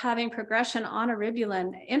end up having progression on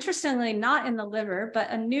eribulin. Interestingly, not in the liver, but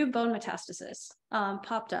a new bone metastasis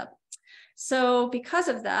popped up. So because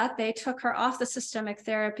of that, they took her off the systemic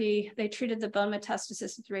therapy. They treated the bone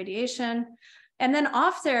metastasis with radiation. And then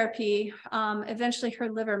off therapy, eventually her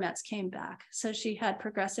liver mets came back. So she had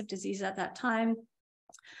progressive disease at that time.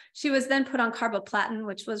 She was then put on carboplatin,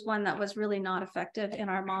 which was one that was really not effective in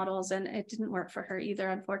our models, and it didn't work for her either,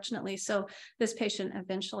 unfortunately. So this patient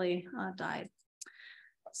eventually died.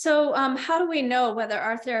 So how do we know whether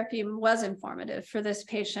our therapy was informative for this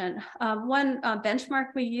patient? One benchmark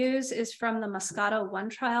we use is from the Moscato-1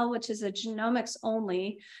 trial, which is a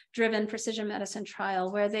genomics-only driven precision medicine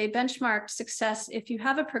trial, where they benchmarked success if you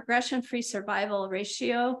have a progression-free survival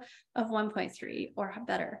ratio of 1.3 or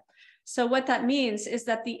better. So what that means is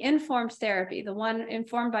that the informed therapy, the one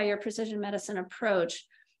informed by your precision medicine approach,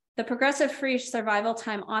 the progressive-free survival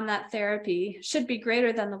time on that therapy should be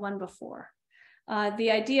greater than the one before.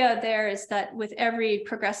 The idea there is that with every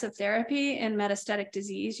progressive therapy in metastatic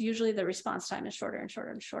disease, usually the response time is shorter and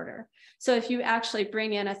shorter and shorter. So if you actually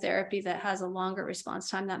bring in a therapy that has a longer response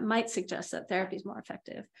time, that might suggest that therapy is more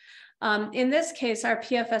effective. In this case, our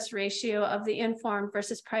PFS ratio of the informed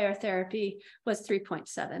versus prior therapy was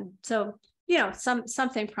 3.7. So,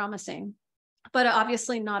 something promising, but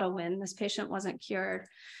obviously not a win. This patient wasn't cured.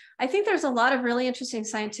 I think there's a lot of really interesting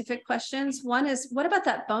scientific questions. One is, what about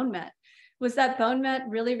that bone met? Was that bone met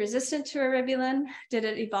really resistant to eribulin? Did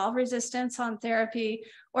it evolve resistance on therapy?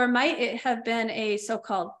 Or might it have been a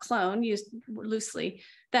so-called clone, used loosely,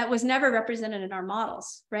 that was never represented in our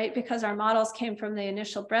models, right? Because our models came from the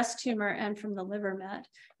initial breast tumor and from the liver met.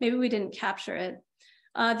 Maybe we didn't capture it.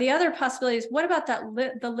 The other possibility is, what about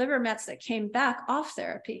the liver mets that came back off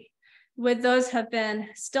therapy? Would those have been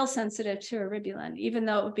still sensitive to eribulin, even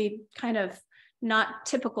though it would be kind of not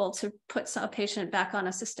typical to put a patient back on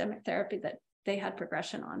a systemic therapy that they had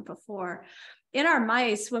progression on before? In our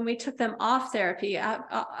mice, when we took them off therapy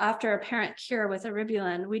after apparent cure with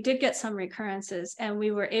eribulin, we did get some recurrences, and we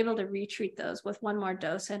were able to retreat those with one more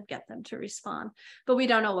dose and get them to respond. But we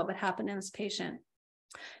don't know what would happen in this patient.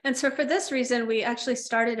 And so for this reason, we actually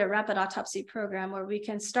started a rapid autopsy program where we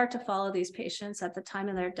can start to follow these patients at the time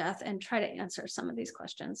of their death and try to answer some of these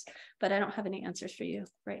questions. But I don't have any answers for you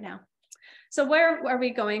right now. So where are we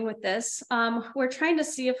going with this? We're trying to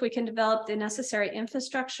see if we can develop the necessary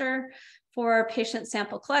infrastructure for patient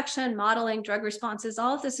sample collection, modeling, drug responses.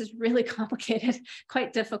 All of this is really complicated,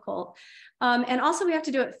 quite difficult. And also we have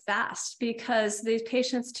to do it fast because these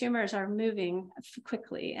patients' tumors are moving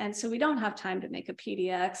quickly. And so we don't have time to make a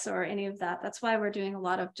PDX or any of that. That's why we're doing a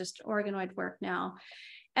lot of just organoid work now.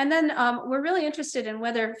 And then we're really interested in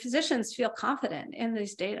whether physicians feel confident in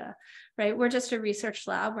these data, right? We're just a research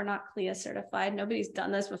lab. We're not CLIA certified. Nobody's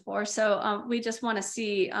done this before. So we just want to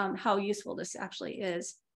see how useful this actually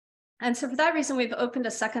is. And so for that reason, we've opened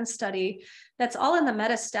a second study that's all in the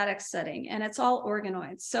metastatic setting, and it's all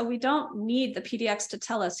organoids. So we don't need the PDX to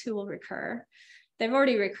tell us who will recur. They've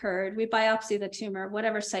already recurred. We biopsy the tumor,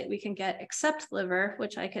 whatever site we can get, except liver,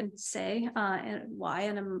 which I can say and why,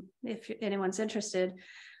 and if anyone's interested.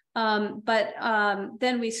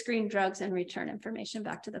 Then we screen drugs and return information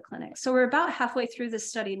back to the clinic. So we're about halfway through this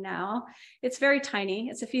study now. It's very tiny.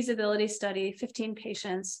 It's a feasibility study, 15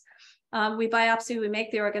 patients. We biopsy, we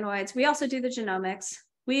make the organoids. We also do the genomics.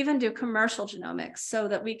 We even do commercial genomics so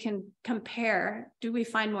that we can compare, do we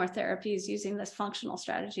find more therapies using this functional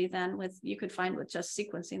strategy than you could find with just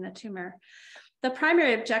sequencing the tumor. The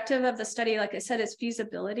primary objective of the study, like I said, is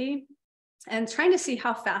feasibility and trying to see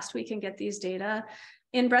how fast we can get these data.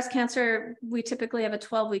 In breast cancer, we typically have a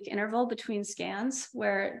 12-week interval between scans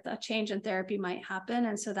where a change in therapy might happen.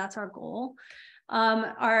 And so that's our goal.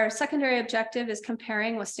 Our secondary objective is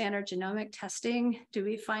comparing with standard genomic testing. Do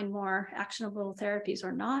we find more actionable therapies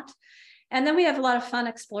or not? And then we have a lot of fun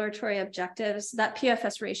exploratory objectives. That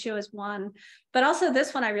PFS ratio is one, but also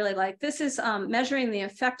this one I really like. This is measuring the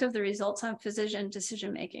effect of the results on physician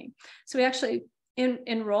decision-making. So we actually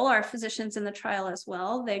enroll our physicians in the trial as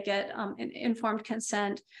well. They get informed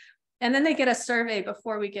consent, and then they get a survey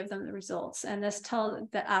before we give them the results. And this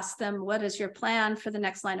asks them, what is your plan for the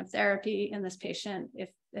next line of therapy in this patient if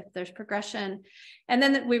there's progression? And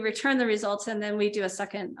then we return the results, and then we do a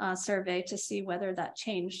second survey to see whether that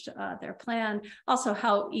changed their plan. Also,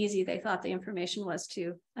 how easy they thought the information was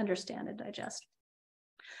to understand and digest.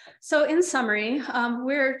 So in summary,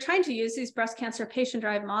 we're trying to use these breast cancer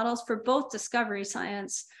patient-derived models for both discovery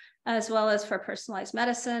science as well as for personalized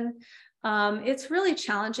medicine. It's really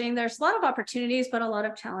challenging. There's a lot of opportunities, but a lot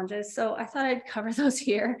of challenges. So I thought I'd cover those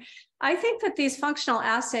here. I think that these functional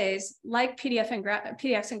assays like PDX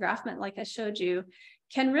engraftment, like I showed you,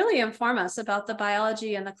 can really inform us about the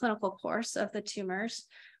biology and the clinical course of the tumors.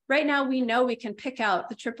 Right now, we know we can pick out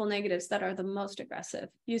the triple negatives that are the most aggressive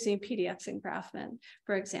using PDX engraftment,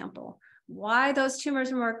 for example. Why those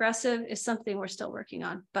tumors are more aggressive is something we're still working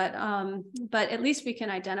on, but at least we can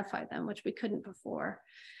identify them, which we couldn't before.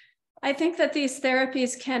 I think that these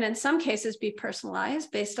therapies can, in some cases, be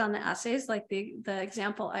personalized based on the assays, like the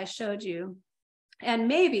example I showed you. And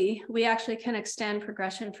maybe we actually can extend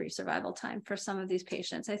progression-free survival time for some of these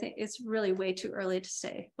patients. I think it's really way too early to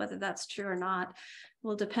say whether that's true or not. It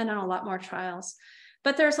will depend on a lot more trials.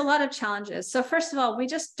 But there's a lot of challenges. So first of all, we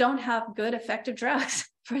just don't have good effective drugs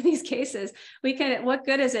for these cases. What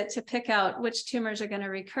good is it to pick out which tumors are going to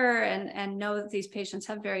recur and know that these patients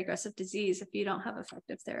have very aggressive disease if you don't have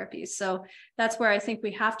effective therapies? So that's where I think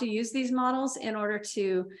we have to use these models in order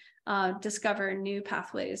to discover new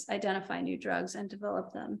pathways, identify new drugs, and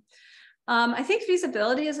develop them. I think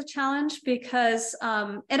feasibility is a challenge because,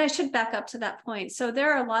 and I should back up to that point. So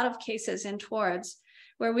there are a lot of cases in TORDS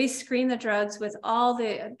where we screen the drugs with all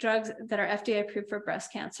the drugs that are FDA approved for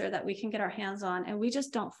breast cancer that we can get our hands on, and we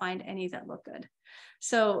just don't find any that look good.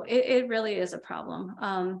 So it really is a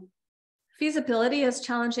problem. Feasibility is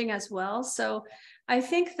challenging as well. So I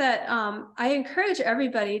think that I encourage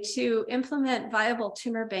everybody to implement viable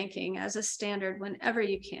tumor banking as a standard whenever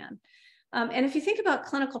you can. And if you think about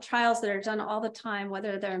clinical trials that are done all the time,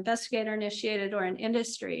 whether they're investigator initiated or in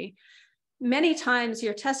industry, many times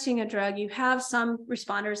you're testing a drug, you have some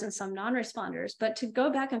responders and some non-responders, but to go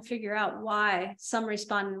back and figure out why some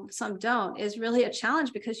respond, some don't is really a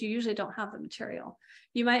challenge because you usually don't have the material.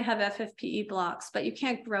 You might have FFPE blocks, but you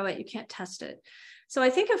can't grow it, you can't test it. So I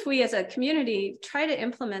think if we as a community try to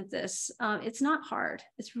implement this, it's not hard,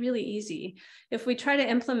 it's really easy. If we try to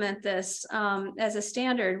implement this as a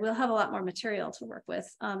standard, we'll have a lot more material to work with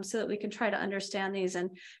so that we can try to understand these and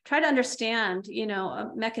try to understand,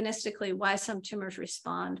 mechanistically why some tumors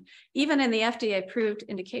respond, even in the FDA approved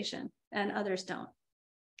indication and others don't.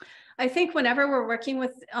 I think whenever we're working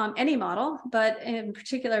with any model, but in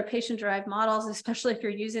particular patient-derived models, especially if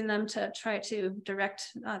you're using them to try to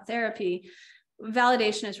direct therapy,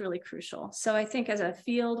 validation is really crucial. So I think as a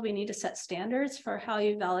field, we need to set standards for how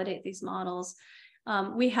you validate these models.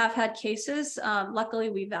 We have had cases, luckily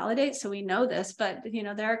we validate, so we know this, but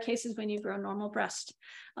there are cases when you grow normal breast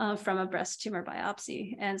from a breast tumor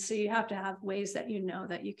biopsy. And so you have to have ways that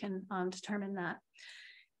that you can determine that.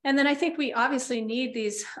 And then I think we obviously need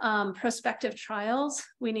these prospective trials.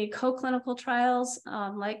 We need co-clinical trials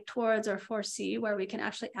like TORDS or 4C, where we can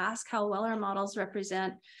actually ask how well our models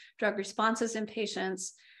represent drug responses in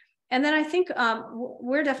patients. And then I think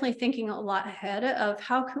we're definitely thinking a lot ahead of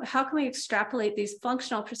how can we extrapolate these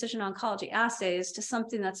functional precision oncology assays to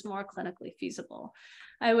something that's more clinically feasible.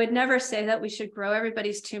 I would never say that we should grow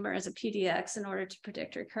everybody's tumor as a PDX in order to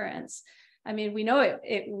predict recurrence. I mean, we know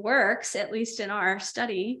it works, at least in our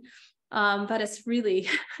study, but it's really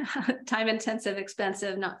time intensive,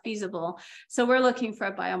 expensive, not feasible. So we're looking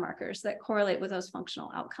for biomarkers that correlate with those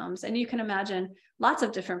functional outcomes. And you can imagine lots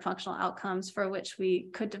of different functional outcomes for which we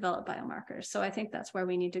could develop biomarkers. So I think that's where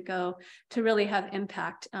we need to go to really have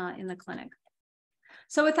impact in the clinic.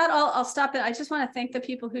 So with that, I'll stop it. I just want to thank the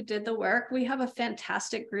people who did the work. We have a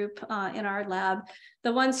fantastic group in our lab.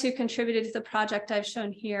 The ones who contributed to the project I've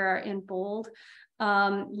shown here are in bold.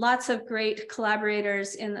 Lots of great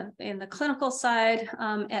collaborators in the clinical side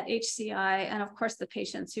at HCI, and of course the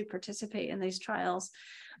patients who participate in these trials.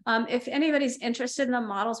 If anybody's interested in the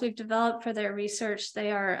models we've developed for their research,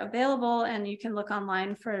 they are available and you can look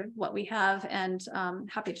online for what we have, and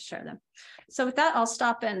happy to share them. So with that, I'll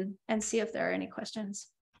stop and see if there are any questions.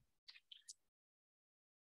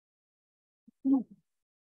 All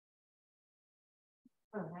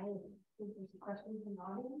right. There's questions in the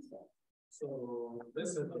audience. So this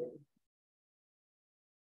is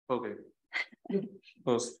okay.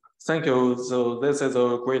 Thank you. So this is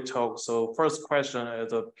a great talk. So first question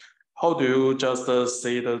is, how do you just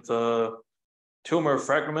see the tumor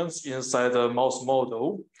fragments inside the mouse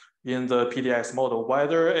model in the PDX model,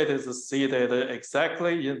 whether it is seated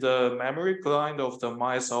exactly in the mammary gland of the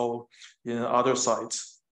mice or in other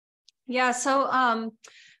sites? Yeah, so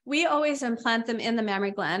We always implant them in the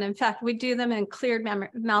mammary gland. In fact, we do them in cleared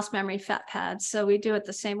mouse memory fat pads. So we do it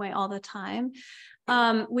the same way all the time.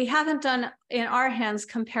 We haven't done in our hands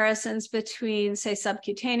comparisons between, say,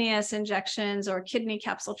 subcutaneous injections or kidney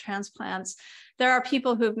capsule transplants. There are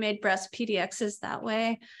people who've made breast PDXs that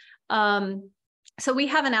way. So we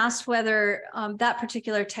haven't asked whether that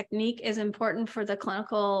particular technique is important for the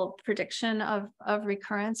clinical prediction of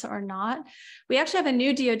recurrence or not. We actually have a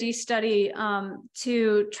new DoD study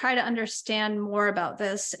to try to understand more about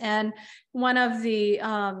this. And one of the,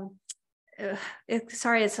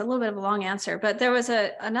 sorry, it's a little bit of a long answer, but there was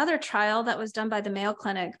another trial that was done by the Mayo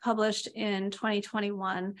Clinic published in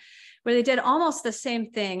 2021, where they did almost the same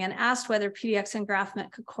thing and asked whether PDX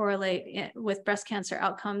engraftment could correlate with breast cancer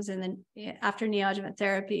outcomes after neoadjuvant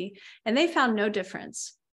therapy, and they found no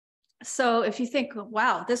difference. So if you think,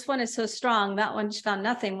 wow, this one is so strong, that one just found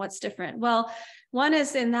nothing, what's different? Well, one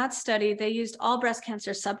is in that study, they used all breast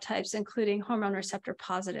cancer subtypes, including hormone receptor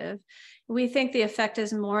positive. We think the effect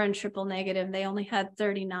is more in triple negative. They only had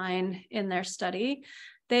 39 in their study.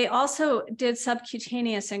 They also did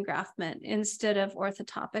subcutaneous engraftment instead of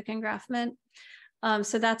orthotopic engraftment.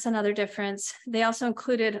 So that's another difference. They also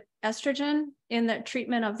included estrogen in the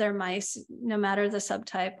treatment of their mice, no matter the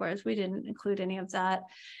subtype, whereas we didn't include any of that.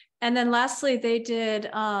 And then lastly, they did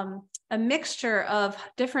a mixture of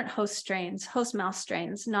different host mouse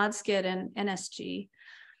strains, NOD-SCID and NSG.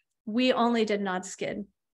 We only did NOD-SCID.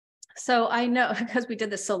 So I know, because we did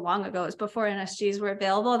this so long ago, it was before NSGs were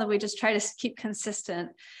available, and then we just try to keep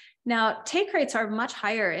consistent. Now, take rates are much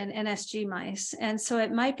higher in NSG mice. And so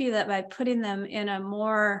it might be that by putting them in a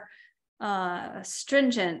more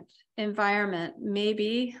stringent environment,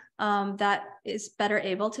 maybe that is better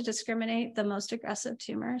able to discriminate the most aggressive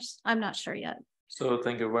tumors. I'm not sure yet. So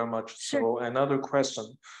thank you very much. Sure. So another question.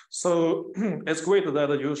 So it's great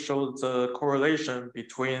that you showed the correlation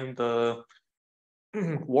between the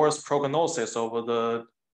worse prognosis of the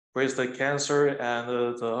breast cancer and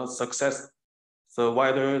the success, the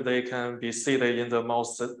wider they can be seeded in the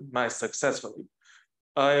mouse successfully.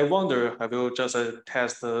 I wonder, have you just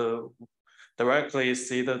directly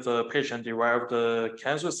see that the patient-derived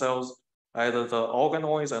cancer cells at the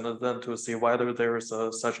organoids and then to see whether there is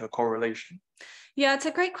such a correlation? Yeah, it's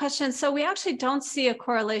a great question. So we actually don't see a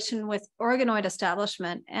correlation with organoid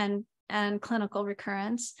establishment and clinical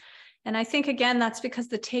recurrence. And I think, again, that's because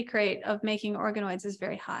the take rate of making organoids is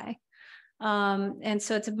very high. And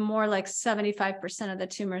so it's more like 75% of the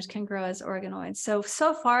tumors can grow as organoids.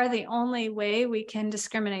 So far, the only way we can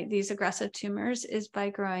discriminate these aggressive tumors is by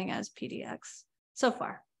growing as PDX, so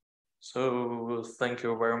far. So thank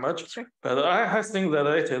you very much. Sure. But I think that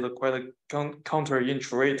it is quite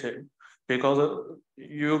counterintuitive, because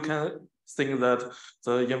you can think that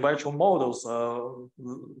the in vitro models are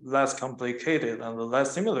less complicated and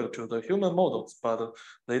less similar to the human models, but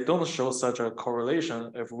they don't show such a correlation.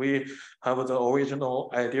 If we have the original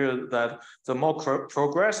idea that the more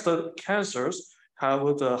progressed cancers have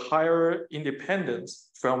the higher independence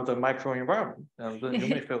from the microenvironment, and then you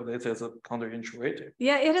may feel this is counterintuitive.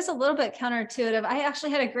 Yeah, it is a little bit counterintuitive. I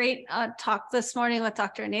actually had a great talk this morning with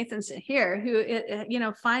Dr. Nathanson here,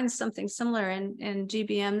 who finds something similar in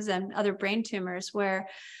GBMs and other brain tumors, where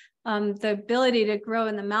the ability to grow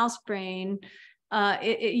in the mouse brain,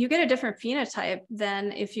 you get a different phenotype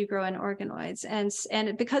than if you grow in organoids,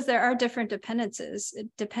 and because there are different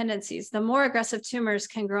dependencies, the more aggressive tumors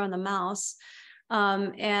can grow in the mouse.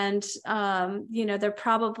 They're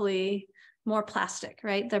probably more plastic,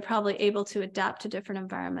 right? They're probably able to adapt to different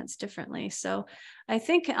environments differently. So I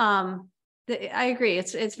think I agree.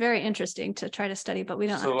 It's very interesting to try to study, but we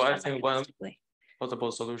don't. So I think one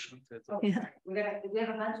possible solution. Yeah. We have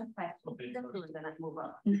a bunch of questions. Okay. We're gonna move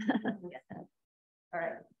on. All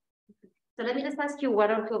right. So let me just ask you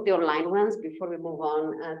one or two of the online ones before we move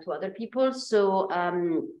on to other people. So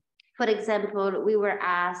for example, we were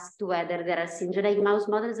asked whether there are syngeneic mouse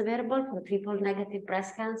models available for triple negative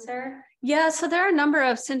breast cancer. Yeah, so there are a number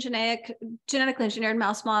of syngeneic, genetically engineered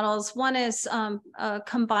mouse models. One is a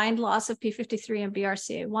combined loss of P53 and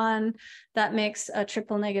BRCA1 that makes a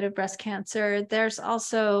triple negative breast cancer. There's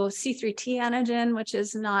also C3T antigen, which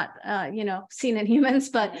is not seen in humans,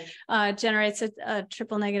 but generates a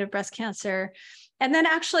triple negative breast cancer. And then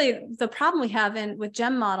actually the problem we have with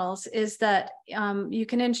GEM models is that you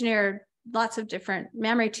can engineer lots of different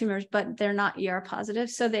mammary tumors, but they're not ER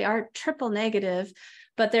positive. So they are triple negative,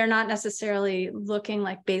 but they're not necessarily looking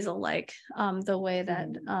like basal-like the way that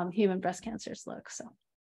human breast cancers look. So,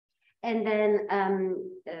 And then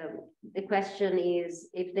the question is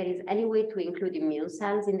if there is any way to include immune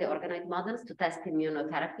cells in the organoid models to test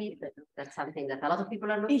immunotherapy. That's something that a lot of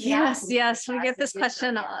people are looking at. Yes, we get this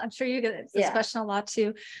question. I'm sure you get this question a lot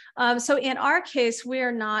too. So in our case, we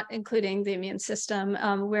are not including the immune system.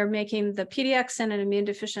 We're making the PDX in an immune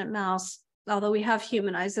deficient mouse, although we have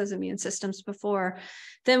humanized those immune systems before.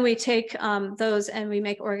 Then we take those and we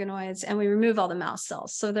make organoids and we remove all the mouse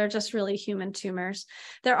cells. So they're just really human tumors.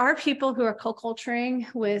 There are people who are co-culturing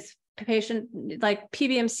with patient, like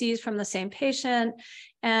PBMCs from the same patient.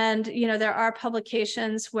 And, there are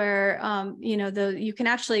publications where, you can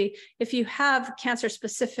actually, if you have cancer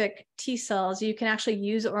specific T cells, you can actually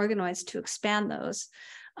use organoids to expand those.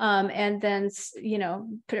 And then,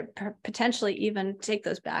 potentially even take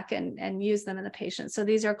those back and use them in the patient. So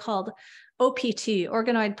these are called OPT,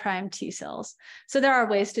 organoid prime T cells. So there are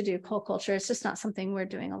ways to do co-culture. It's just not something we're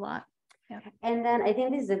doing a lot. Yeah. And then I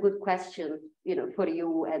think this is a good question, for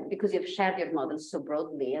you, and because you've shared your models so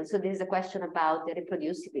broadly. And so this is a question about the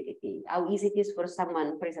reproducibility, how easy it is for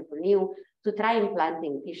someone, for example, new, to try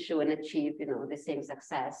implanting tissue and achieve, the same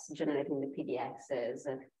success, generating the PDXs.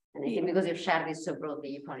 And I think because you've shared this so broadly,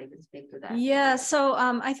 you probably can speak to that. Yeah, so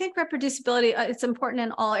I think reproducibility, it's important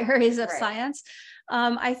in all areas of science.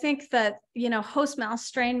 I think that, host mouse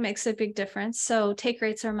strain makes a big difference. So take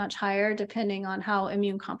rates are much higher depending on how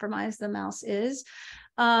immune compromised the mouse is.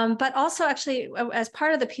 But also actually, as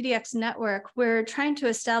part of the PDX network, we're trying to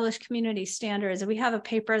establish community standards. And we have a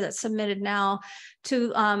paper that's submitted now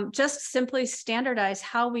to just simply standardize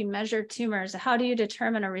how we measure tumors. How do you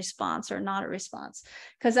determine a response or not a response?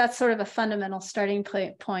 Because that's sort of a fundamental starting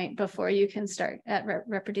point before you can start at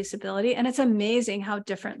reproducibility. And it's amazing how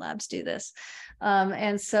different labs do this. And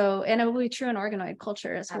it will be true in organoid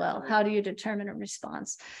culture as well. Absolutely. How do you determine a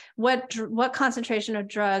response? What concentration of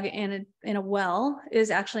drug in a well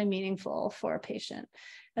is actually meaningful for a patient?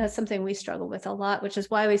 And that's something we struggle with a lot, which is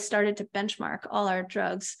why we started to benchmark all our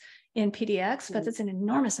drugs in PDX, but it's an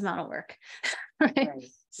enormous amount of work, right?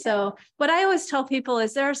 So what I always tell people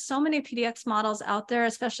is there are so many PDX models out there,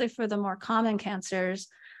 especially for the more common cancers.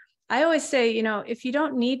 I always say, if you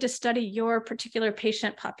don't need to study your particular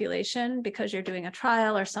patient population because you're doing a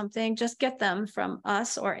trial or something, just get them from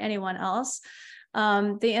us or anyone else.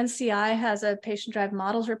 The NCI has a patient-derived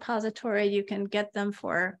models repository. You can get them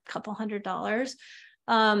for a couple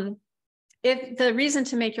 $100. If the reason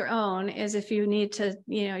to make your own is if you need to,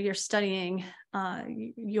 you're studying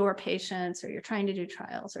your patients or you're trying to do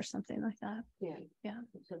trials or something like that. Yeah.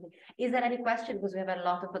 Absolutely. Is there any question? Because we have a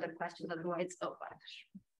lot of other questions. Otherwise, I'm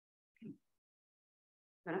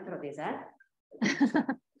gonna throw this out.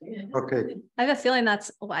 Okay. I have a feeling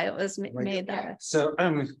that's why it was made that way. So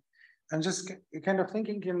I'm just kind of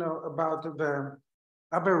thinking, about the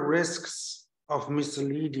other risks of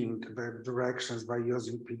misleading the directions by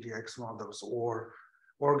using PDX models or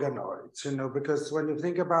organoids, because when you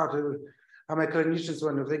think about it, I'm a clinician, so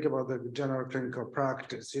when you think about the general clinical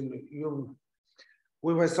practice,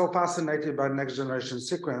 we were so fascinated by next generation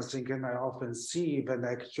sequencing, and I often see when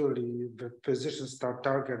actually the physicians start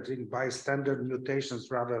targeting bystander mutations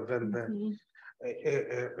rather than the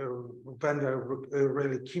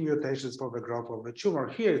really key mutations for the growth of the tumor.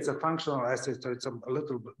 Here it's a functional assay, so it's a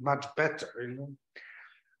little bit much better,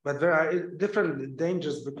 But there are different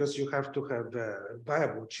dangers because you have to have a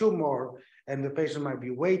viable tumor, and the patient might be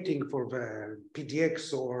waiting for the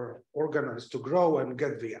PDX or organoids to grow and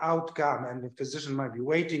get the outcome, and the physician might be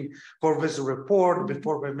waiting for this report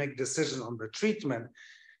before they make decision on the treatment.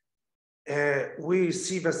 We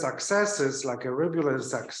see the successes, like a Rebular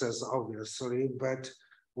success, obviously, but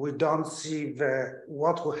we don't see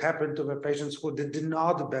what will happen to the patients who did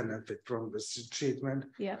not benefit from this treatment.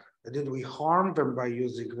 Yeah. Did we harm them by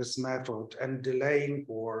using this method and delaying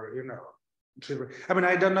or, treatment? I mean,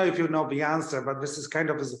 I don't know if you know the answer, but this is kind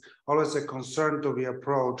of always a concern to the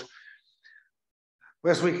approach.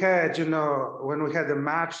 As we had, when we had a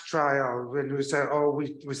match trial, when we said,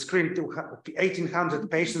 we screened 1,800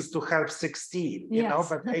 patients to help 16, but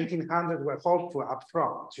 1,800 were hopeful up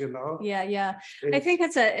front, Yeah. I think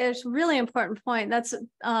it's a really important point. That's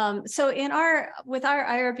so with our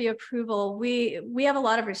IRB approval, we have a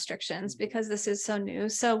lot of restrictions because this is so new.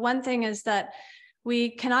 So one thing is that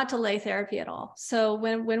we cannot delay therapy at all. So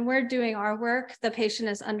when we're doing our work, the patient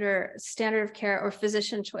is under standard of care or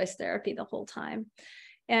physician choice therapy the whole time.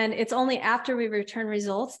 And it's only after we return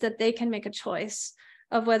results that they can make a choice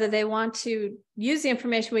of whether they want to use the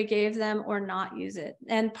information we gave them or not use it.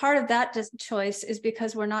 And part of that choice is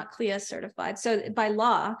because we're not CLIA certified. So by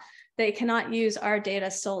law, they cannot use our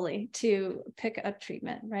data solely to pick a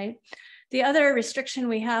treatment, right? The other restriction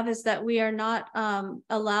we have is that we are not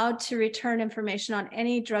allowed to return information on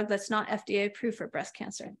any drug that's not FDA approved for breast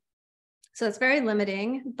cancer. So it's very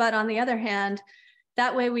limiting, but on the other hand,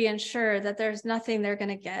 that way we ensure that there's nothing they're going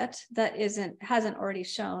to get that hasn't already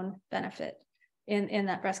shown benefit in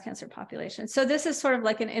that breast cancer population. So this is sort of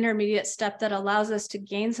like an intermediate step that allows us to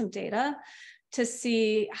gain some data to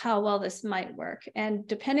see how well this might work. And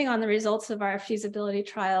depending on the results of our feasibility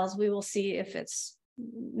trials, we will see if it's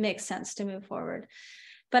makes sense to move forward.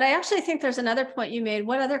 But I actually think there's another point you made.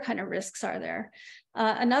 What other kind of risks are there?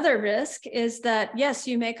 Another risk is that, yes,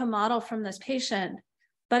 you make a model from this patient,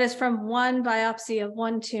 but it's from one biopsy of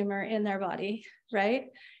one tumor in their body, right?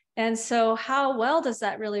 And so how well does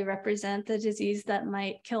that really represent the disease that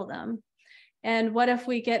might kill them? And what if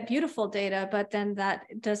we get beautiful data, but then that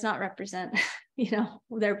does not represent,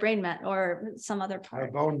 their brain met or some other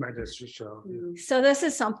part? Bone met is to show. So this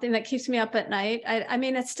is something that keeps me up at night. I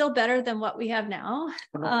mean, it's still better than what we have now,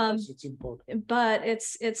 It's important. but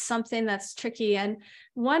it's something that's tricky. And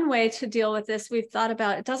one way to deal with this, we've thought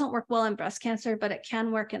about, it doesn't work well in breast cancer, but it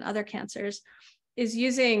can work in other cancers, is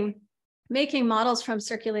making models from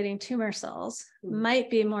circulating tumor cells might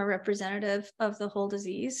be more representative of the whole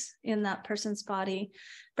disease in that person's body.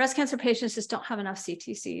 Breast cancer patients just don't have enough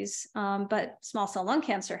CTCs, but small cell lung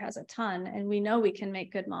cancer has a ton, and we know we can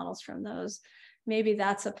make good models from those. Maybe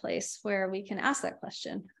that's a place where we can ask that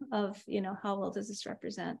question of, how well does this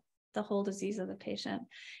represent the whole disease of the patient?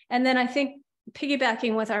 And then I think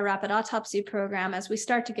piggybacking with our rapid autopsy program, as we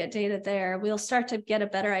start to get data there, we'll start to get a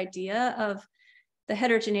better idea of the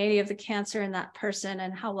heterogeneity of the cancer in that person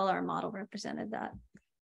and how well our model represented that.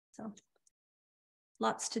 So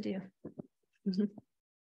lots to do.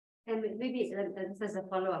 And maybe this is a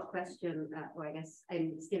follow-up question, or I guess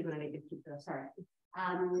I'm still going to make it keep sorry.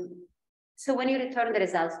 So when you return the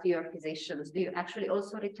results to your physicians, do you actually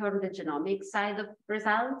also return the genomic side of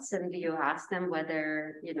results? And do you ask them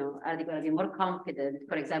whether, are they going to be more confident,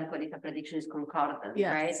 for example, if a prediction is concordant,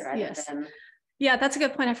 right? Rather than... Yeah, that's a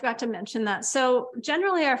good point. I forgot to mention that. So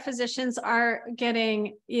generally our physicians are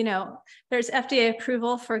getting, there's FDA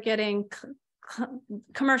approval for getting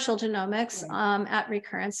commercial genomics at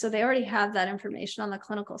recurrence. So they already have that information on the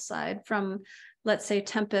clinical side from, let's say,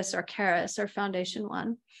 Tempus or Caris or Foundation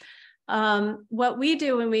One. What we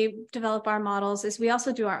do when we develop our models is we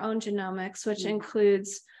also do our own genomics, which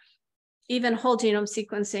includes even whole genome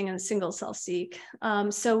sequencing and single cell seq.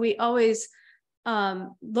 So we always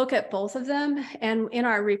look at both of them, and in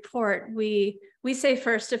our report we say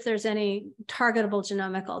first if there's any targetable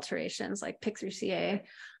genomic alterations like PIK3CA,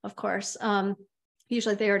 of course.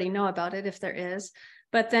 Usually they already know about it if there is,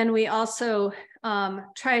 but then we also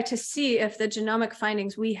try to see if the genomic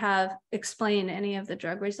findings we have explain any of the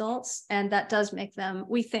drug results, and that does make them,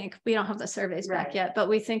 we think, we don't have the surveys back yet, but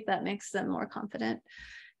we think that makes them more confident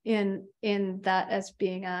in that as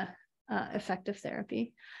being a effective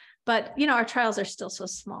therapy. But, our trials are still so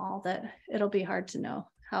small that it'll be hard to know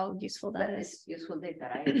how useful that is. It's useful data,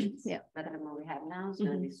 right? Yeah. Better than what we have now. It's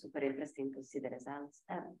going to be super interesting to see the results.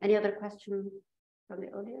 Any other questions from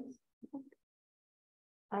the audience?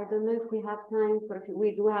 I don't know if we have time for,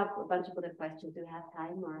 we do have a bunch of other questions. Do we have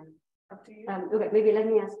time or? Okay, maybe let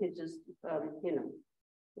me ask you just,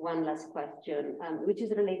 one last question, which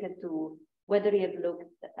is related to whether you've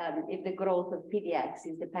looked, if the growth of PDX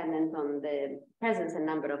is dependent on the presence and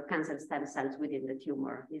number of cancer stem cells within the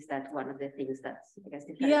tumor. Is that one of the things that's, I guess,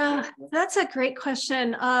 yeah, that's a great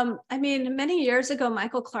question. I mean, many years ago,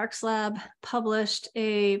 Michael Clark's lab published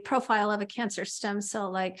a profile of a cancer stem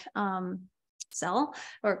cell-like cell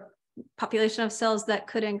or population of cells that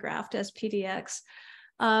could engraft as PDX.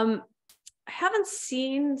 I haven't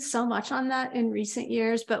seen so much on that in recent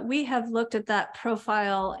years, but we have looked at that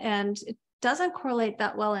profile and it doesn't correlate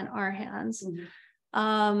that well in our hands.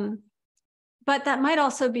 But that might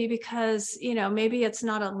also be because, maybe it's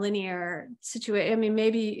not a linear situation. I mean,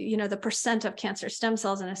 maybe, the percent of cancer stem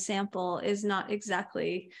cells in a sample is not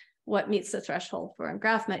exactly what meets the threshold for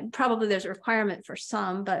engraftment. Probably there's a requirement for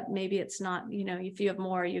some, but maybe it's not, if you have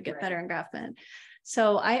more, you get better engraftment.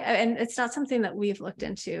 So and it's not something that we've looked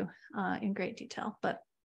into in great detail, but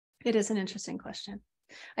it is an interesting question.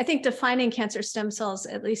 I think defining cancer stem cells,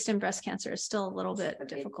 at least in breast cancer, is still a little bit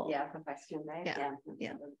difficult. Yeah, question, right?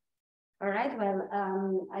 Yeah. All right.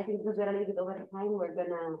 Well, I think because we're a little bit over time, we're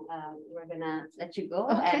gonna let you go.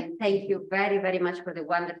 Okay. And thank you very, very much for the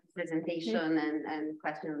wonderful presentation and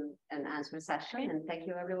question and answer session. Great. And thank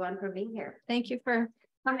you everyone for being here. Thank you for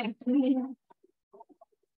coming.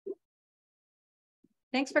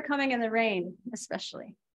 Thanks for coming in the rain,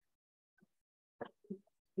 especially.